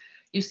arrows,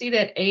 you see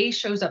that A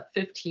shows up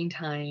 15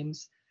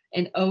 times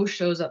and O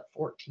shows up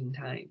 14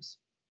 times.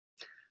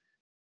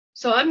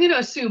 So I'm going to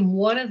assume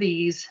one of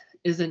these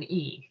is an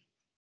E.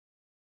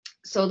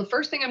 So the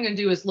first thing I'm going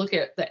to do is look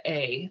at the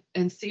A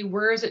and see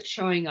where is it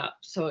showing up.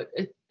 So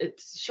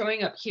it's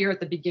showing up here at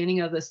the beginning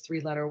of this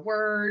 3-letter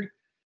word.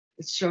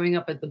 It's showing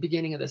up at the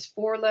beginning of this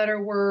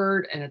 4-letter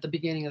word and at the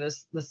beginning of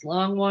this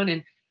long one.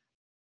 And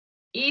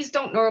E's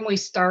don't normally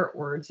start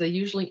words. They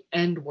usually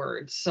end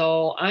words.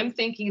 So I'm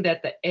thinking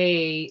that the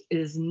A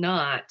is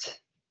not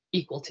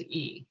equal to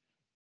E.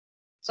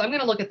 So I'm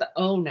going to look at the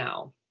O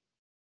now.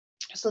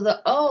 So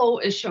the O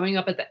is showing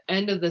up at the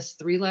end of this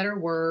 3-letter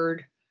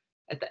word,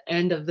 at the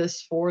end of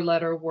this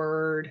 4-letter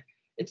word.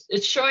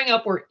 It's showing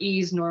up where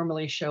E's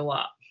normally show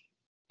up.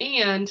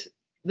 And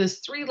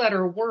this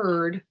 3-letter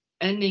word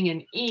ending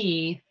in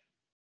E,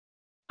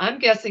 I'm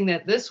guessing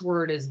that this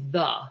word is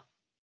the,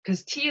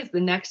 because T is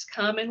the next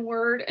common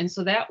word, and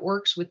so that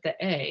works with the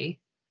A.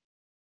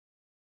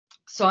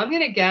 So I'm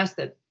going to guess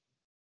that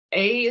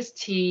A is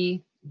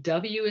T,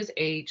 W is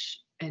H,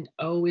 and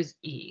O is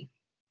E.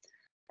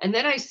 And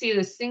then I see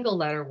the single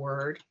letter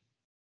word.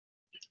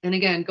 And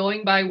again,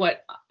 going by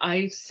what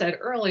I said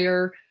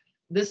earlier,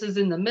 this is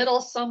in the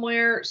middle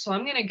somewhere. So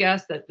I'm going to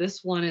guess that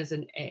this one is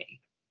an A.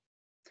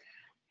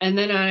 And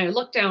then I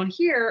look down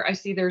here, I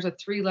see there's a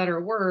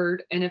 3-letter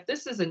word. And if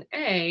this is an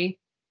A,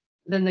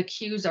 then the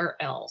Q's are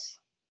L's.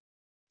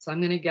 So I'm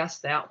going to guess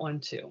that one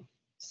too.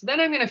 So then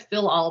I'm going to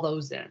fill all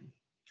those in.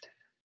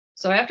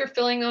 So after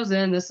filling those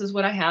in, this is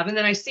what I have. And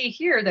then I see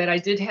here that I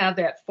did have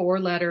that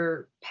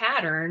 4-letter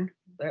pattern,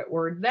 that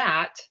word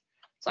that.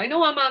 So I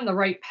know I'm on the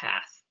right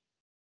path.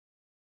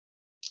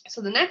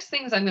 So the next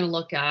things I'm going to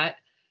look at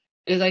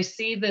is I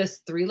see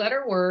this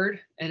 3-letter word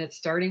and it's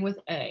starting with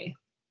A.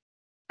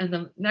 And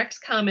the next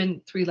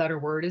common 3-letter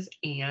word is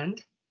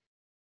and.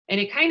 And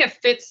it kind of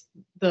fits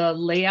the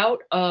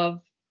layout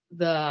of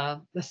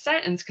the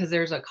sentence because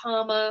there's a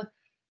comma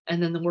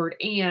and then the word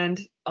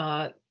and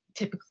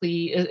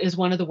typically is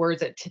one of the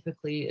words that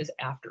typically is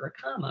after a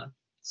comma.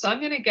 So I'm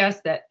going to guess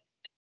that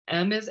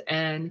M is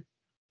N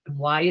and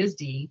Y is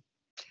D.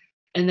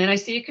 And then I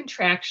see a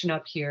contraction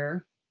up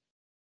here.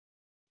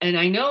 And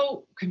I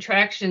know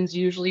contractions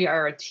usually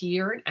are a T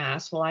or an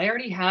S. Well, I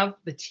already have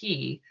the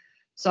T.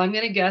 So I'm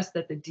going to guess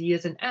that the D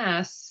is an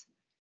S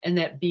and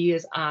that B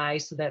is I,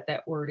 so that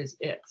that word is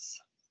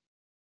its.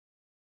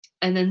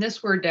 And then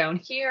this word down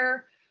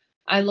here,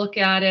 I look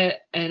at it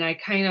and I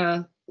kind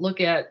of look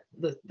at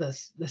the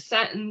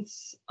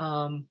sentence.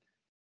 And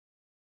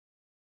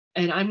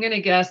I'm going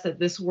to guess that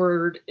this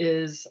word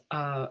is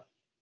a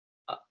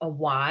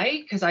Y,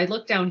 because I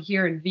look down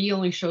here and V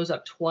only shows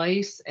up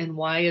twice and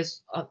Y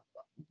is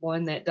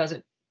one that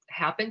doesn't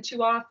happen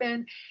too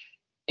often.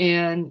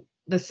 And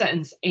the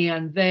sentence,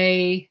 and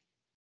they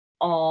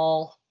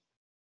all,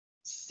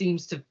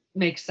 seems to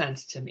make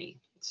sense to me.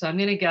 So I'm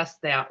going to guess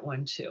that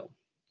one too.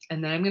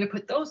 And then I'm going to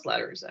put those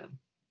letters in.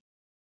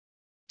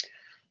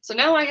 So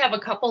now I have a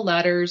couple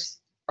letters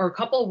or a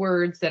couple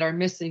words that are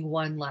missing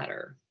one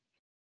letter.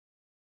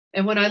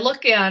 And when I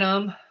look at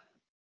them,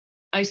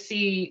 I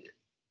see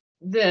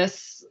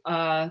this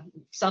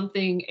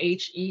something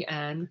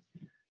H-E-N.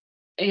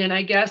 And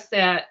I guess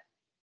that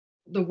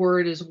the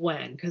word is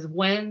when, because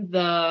when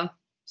the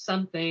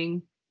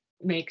something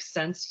makes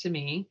sense to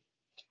me.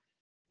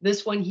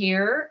 This one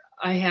here,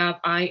 I have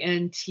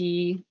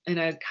I-N-T, and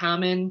a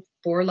common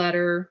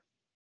 4-letter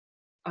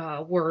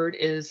word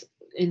is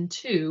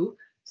into.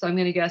 So I'm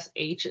going to guess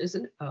H is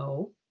an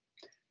O.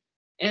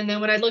 And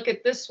then when I look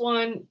at this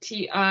one,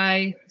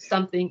 T-I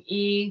something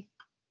E,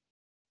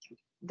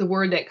 the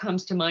word that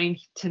comes to mind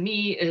to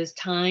me is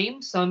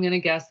time. So I'm going to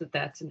guess that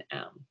that's an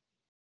M.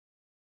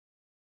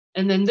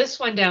 And then this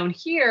one down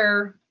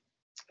here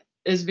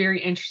is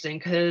very interesting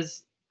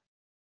because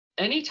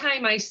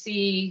anytime I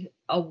see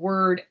a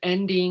word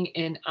ending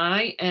in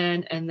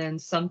IN and then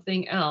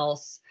something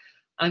else,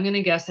 I'm going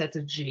to guess that's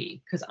a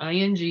G, because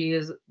ING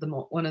is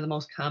one of the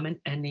most common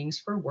endings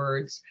for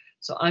words.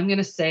 So I'm going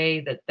to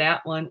say that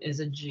that one is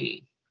a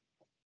G.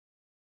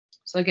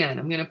 So again,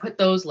 I'm going to put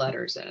those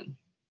letters in.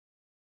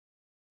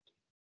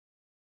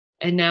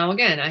 And now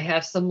again, I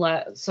have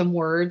some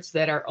words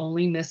that are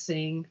only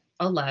missing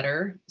a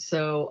letter.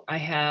 So I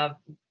have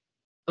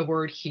the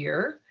word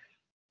here,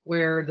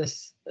 where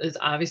this is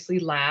obviously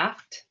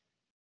laughed.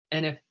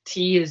 And if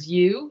T is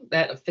U,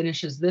 that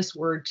finishes this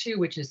word too,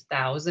 which is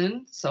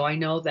thousand. So I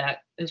know that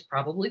is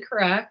probably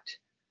correct.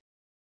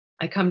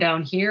 I come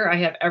down here, I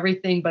have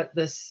everything but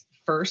this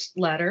first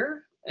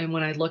letter. And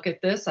when I look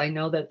at this, I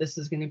know that this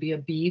is going to be a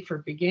B for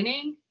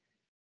beginning.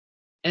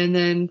 And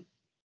then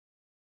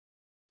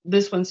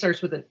this one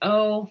starts with an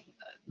O.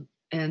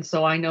 And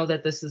so I know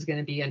that this is going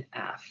to be an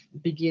F,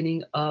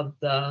 beginning of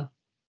the,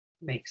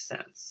 makes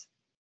sense.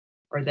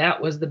 Or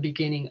that was the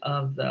beginning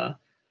of the,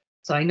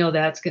 so I know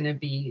that's going to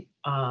be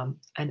an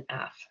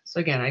F. So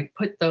again, I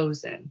put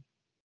those in.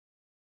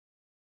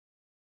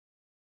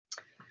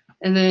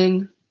 And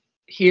then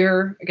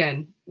here,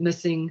 again,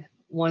 missing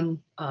one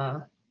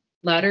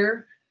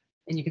letter.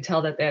 And you can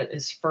tell that that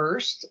is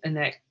first, and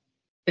that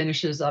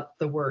finishes up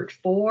the word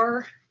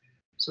for.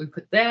 So we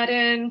put that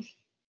in.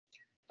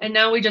 And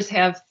now we just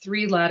have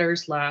 3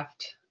 letters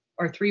left,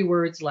 or 3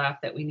 words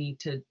left that we need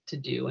to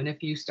do. And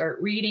if you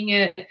start reading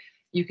it,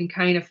 you can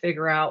kind of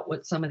figure out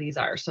what some of these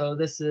are. So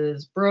this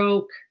is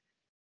broke,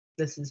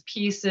 this is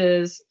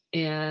pieces,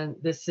 and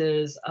this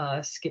is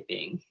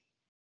skipping.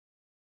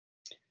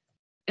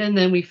 And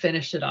then we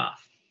finish it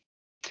off.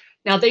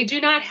 Now they do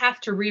not have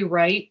to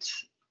rewrite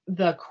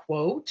the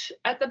quote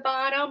at the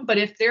bottom, but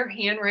if their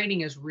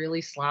handwriting is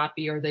really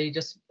sloppy or they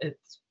just,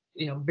 it's,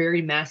 you know,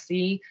 very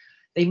messy,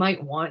 they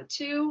might want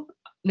to.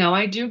 Now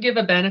I do give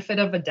a benefit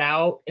of a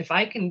doubt. If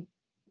I can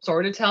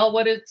sort of tell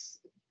what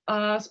it's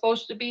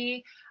supposed to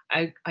be,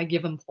 I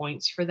give them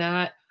points for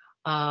that.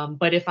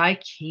 But if I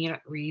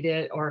can't read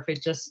it, or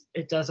if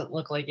it doesn't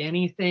look like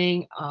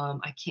anything,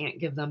 I can't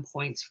give them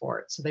points for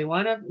it. So they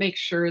want to make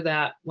sure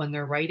that when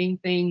they're writing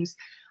things,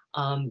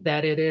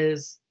 that it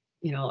is,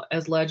 you know,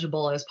 as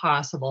legible as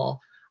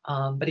possible.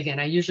 But again,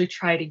 I usually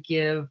try to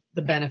give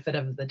the benefit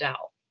of the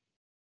doubt.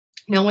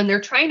 Now, when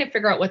they're trying to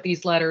figure out what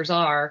these letters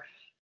are,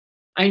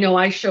 I know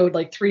I showed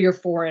like 3 or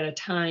 4 at a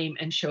time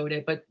and showed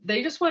it, but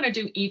they just want to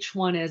do each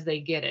one as they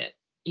get it.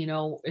 You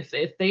know, if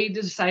they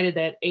decided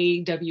that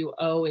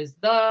AWO is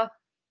the,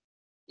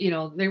 you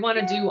know, they want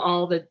to do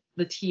all the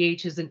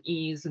THs and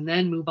E's and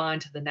then move on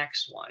to the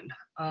next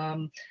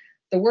one.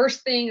 The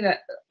worst thing that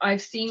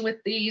I've seen with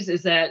these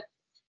is that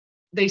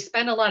they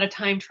spend a lot of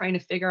time trying to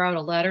figure out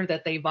a letter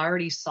that they've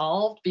already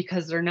solved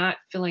because they're not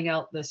filling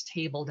out this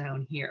table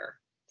down here.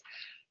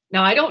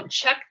 Now, I don't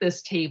check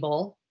this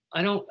table.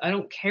 I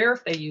don't care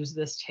if they use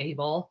this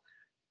table,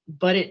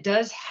 but it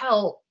does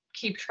help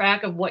keep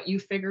track of what you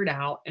figured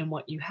out and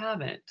what you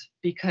haven't.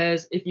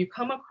 Because if you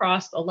come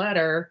across a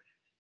letter,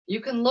 you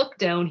can look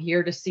down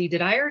here to see,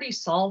 did I already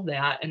solve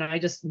that? And I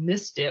just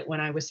missed it when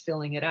I was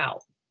filling it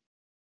out.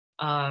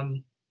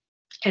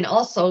 And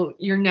also,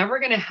 you're never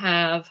going to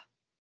have,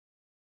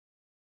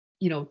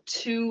 you know,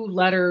 2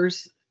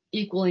 letters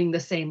equaling the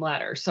same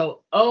letter.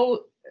 So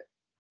O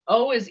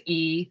is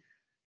E,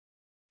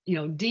 you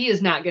know, D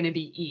is not going to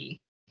be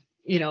E,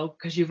 you know,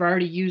 because you've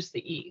already used the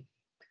E.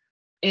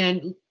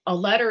 And a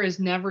letter is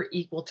never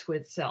equal to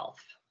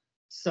itself.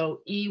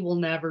 So E will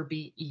never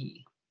be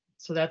E.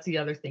 So that's the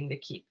other thing to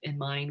keep in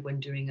mind when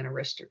doing an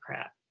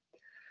aristocrat.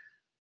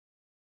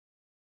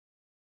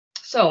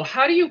 So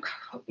how do you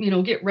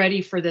know, get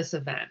ready for this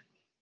event?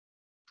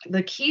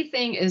 The key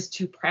thing is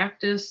to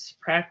practice,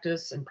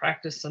 practice, and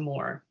practice some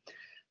more.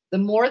 The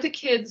more the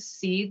kids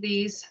see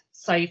these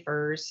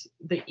ciphers,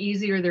 the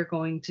easier they're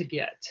going to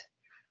get.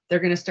 They're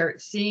going to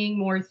start seeing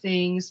more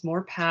things,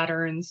 more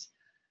patterns,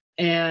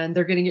 and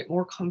they're going to get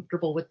more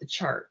comfortable with the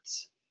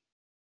charts.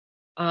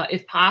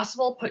 If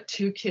possible, put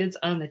 2 kids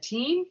on the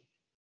team.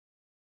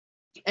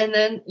 And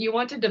then you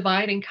want to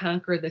divide and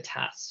conquer the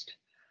test.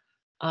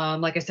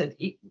 Like I said,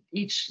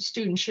 each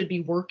student should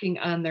be working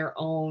on their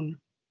own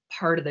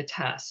part of the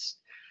test.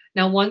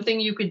 Now, one thing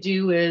you could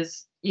do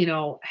is, you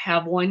know,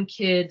 have one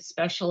kid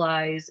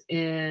specialize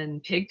in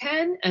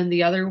Pigpen and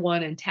the other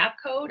one in tap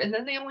code, and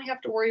then they only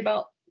have to worry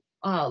about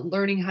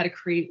learning how to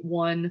create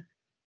one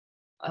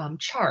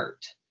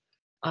chart.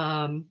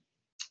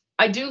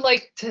 I do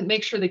like to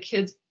make sure the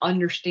kids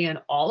understand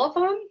all of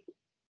them,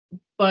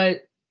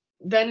 but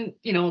then,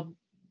 you know,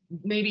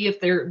 maybe if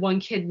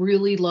one kid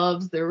really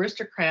loves the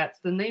aristocrats,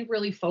 then they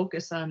really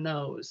focus on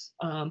those.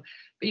 But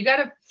you got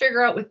to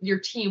figure out with your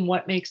team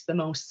what makes the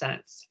most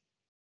sense.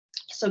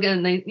 So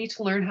again, they need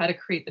to learn how to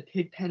create the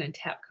Pigpen and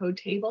tap code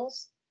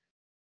tables.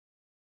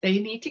 They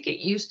need to get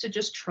used to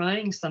just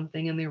trying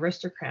something in the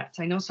aristocrats.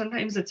 I know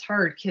sometimes it's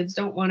hard. Kids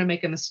don't want to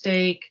make a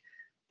mistake.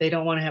 They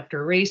don't want to have to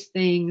erase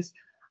things.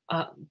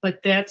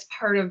 But that's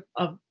part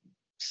of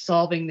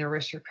solving the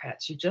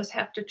aristocrats. You just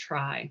have to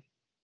try.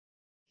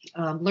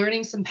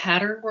 Learning some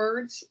pattern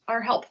words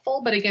are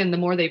helpful, but again, the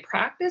more they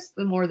practice,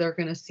 the more they're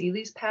going to see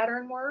these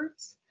pattern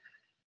words.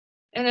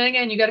 And then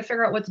again, you got to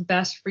figure out what's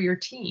best for your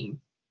team.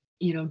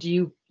 You know,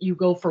 do you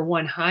go for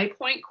one high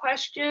point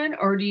question,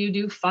 or do you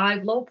do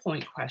 5 low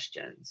point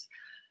questions?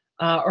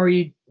 Or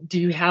do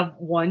you have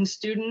one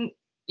student,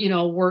 you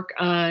know, work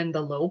on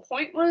the low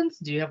point ones?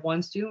 Do you have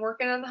one student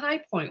working on the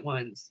high point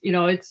ones? You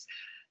know,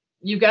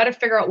 you got to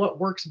figure out what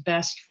works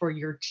best for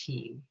your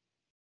team.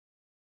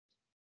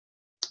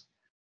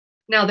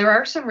 Now, there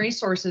are some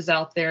resources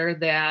out there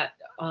that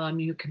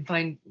you can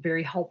find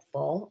very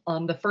helpful.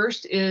 The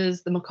first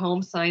is the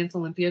Macomb Science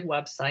Olympiad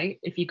website.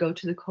 If you go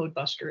to the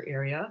Codebuster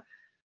area,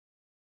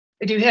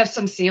 I do have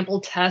some sample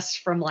tests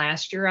from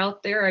last year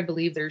out there. I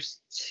believe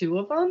there's 2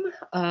 of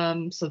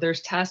them. So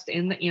there's test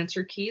and the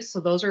answer keys. So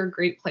those are a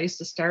great place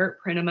to start.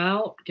 Print them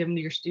out, give them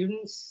to your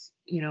students,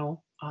 you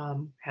know,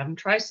 have them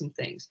try some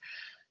things.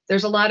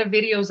 There's a lot of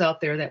videos out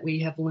there that we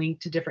have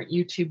linked to different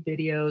YouTube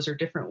videos or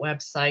different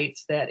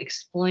websites that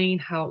explain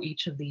how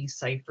each of these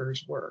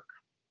ciphers work.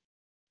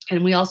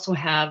 And we also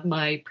have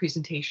my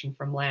presentation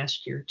from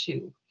last year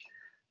too.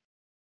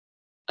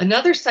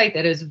 Another site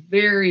that is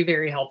very,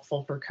 very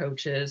helpful for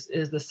coaches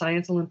is the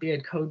Science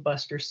Olympiad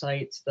Codebuster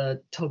sites,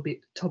 the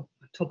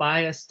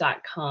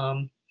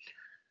Tobias.com.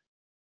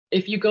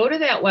 If you go to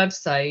that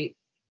website,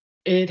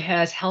 it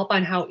has help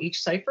on how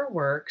each cipher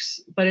works,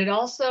 but it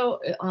also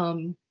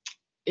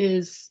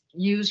is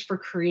used for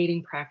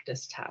creating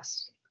practice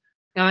tests.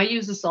 Now, I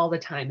use this all the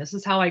time. This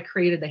is how I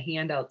created the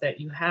handout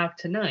that you have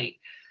tonight.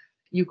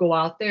 You go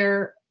out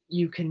there,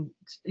 you can,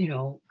 you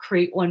know,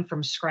 create one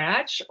from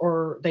scratch,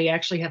 or they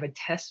actually have a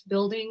test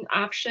building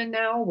option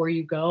now where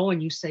you go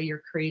and you say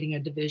you're creating a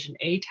Division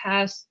A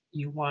test.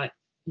 You want,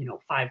 you know,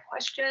 5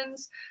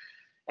 questions,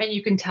 and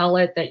you can tell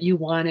it that you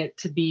want it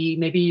to be,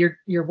 maybe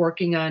you're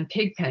working on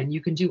Pigpen. You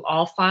can do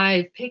all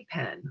 5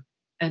 Pigpen,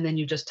 and then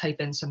you just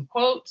type in some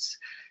quotes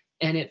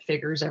and it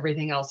figures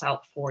everything else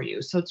out for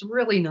you. So it's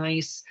really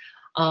nice.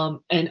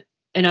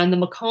 And on the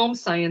Macomb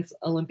Science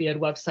Olympiad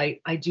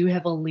website, I do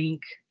have a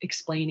link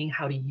explaining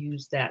how to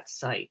use that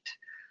site.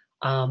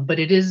 But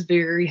it is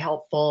very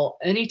helpful.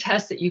 Any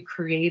test that you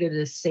created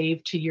is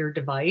saved to your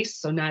device,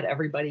 so not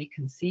everybody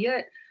can see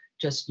it,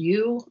 just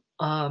you.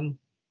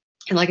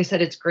 And like I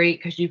said, it's great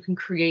because you can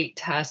create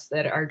tests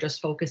that are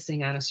just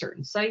focusing on a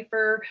certain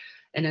cipher.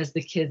 And as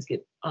the kids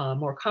get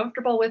more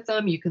comfortable with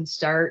them, you can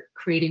start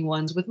creating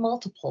ones with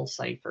multiple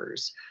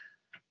ciphers.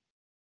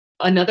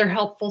 Another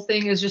helpful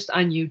thing is just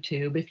on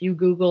YouTube. If you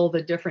Google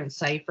the different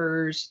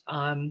ciphers,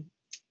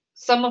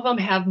 some of them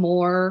have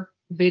more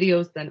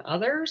videos than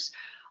others,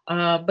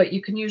 but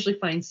you can usually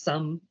find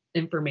some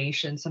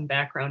information, some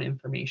background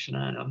information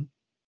on them.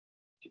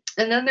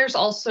 And then there's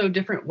also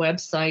different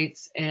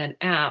websites and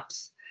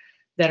apps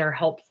that are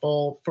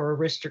helpful for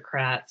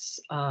aristocrats.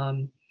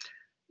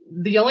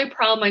 The only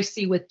problem I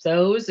see with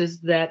those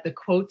is that the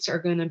quotes are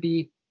going to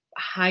be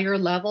higher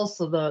level,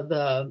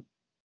 so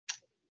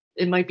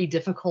it might be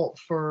difficult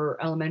for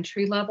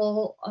elementary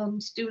level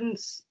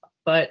students,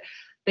 but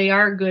they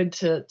are good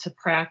to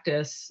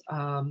practice.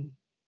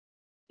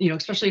 You know,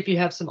 especially if you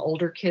have some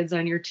older kids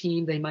on your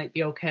team, they might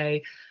be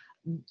okay.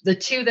 The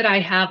 2 that I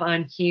have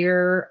on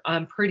here,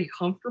 I'm pretty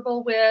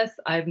comfortable with.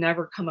 I've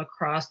never come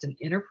across an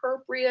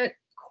inappropriate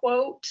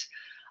quote.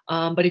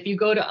 But if you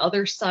go to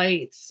other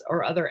sites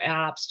or other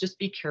apps, just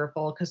be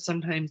careful, because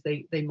sometimes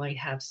they might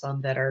have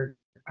some that are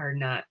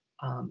not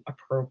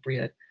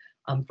appropriate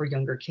for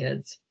younger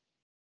kids.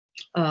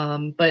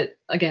 But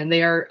again,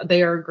 they are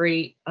a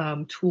great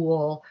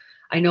tool.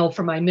 I know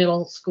for my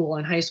middle school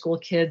and high school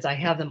kids, I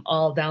have them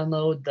all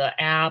download the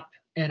app,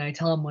 and I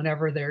tell them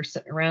whenever they're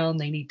sitting around,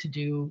 they need to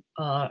do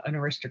an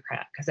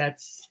aristocrat, because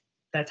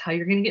that's how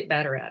you're going to get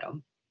better at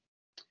them.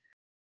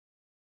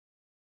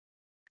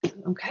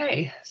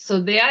 Okay,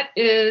 so that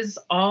is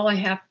all I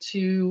have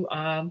to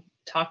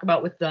talk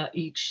about with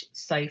each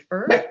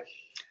cipher.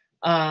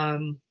 I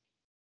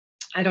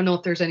don't know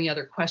if there's any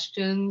other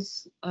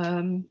questions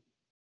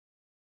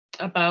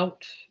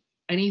about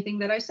anything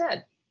that I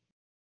said.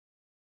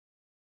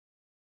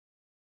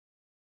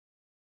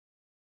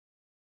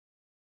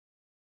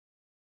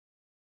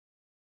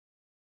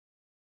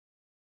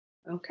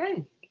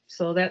 Okay,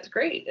 so that's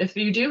great. If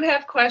you do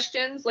have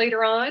questions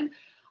later on,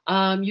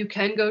 you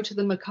can go to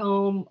the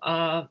Macomb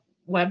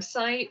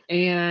website,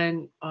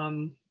 and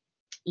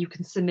you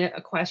can submit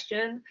a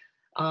question,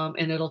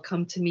 and it'll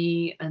come to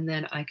me, and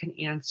then I can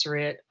answer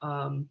it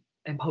and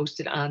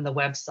post it on the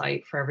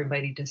website for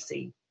everybody to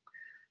see.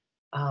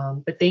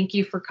 But thank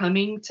you for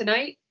coming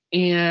tonight,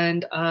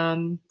 and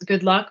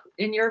good luck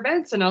in your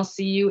events, and I'll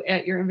see you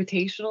at your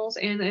invitationals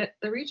and at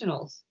the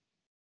regionals.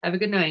 Have a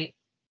good night.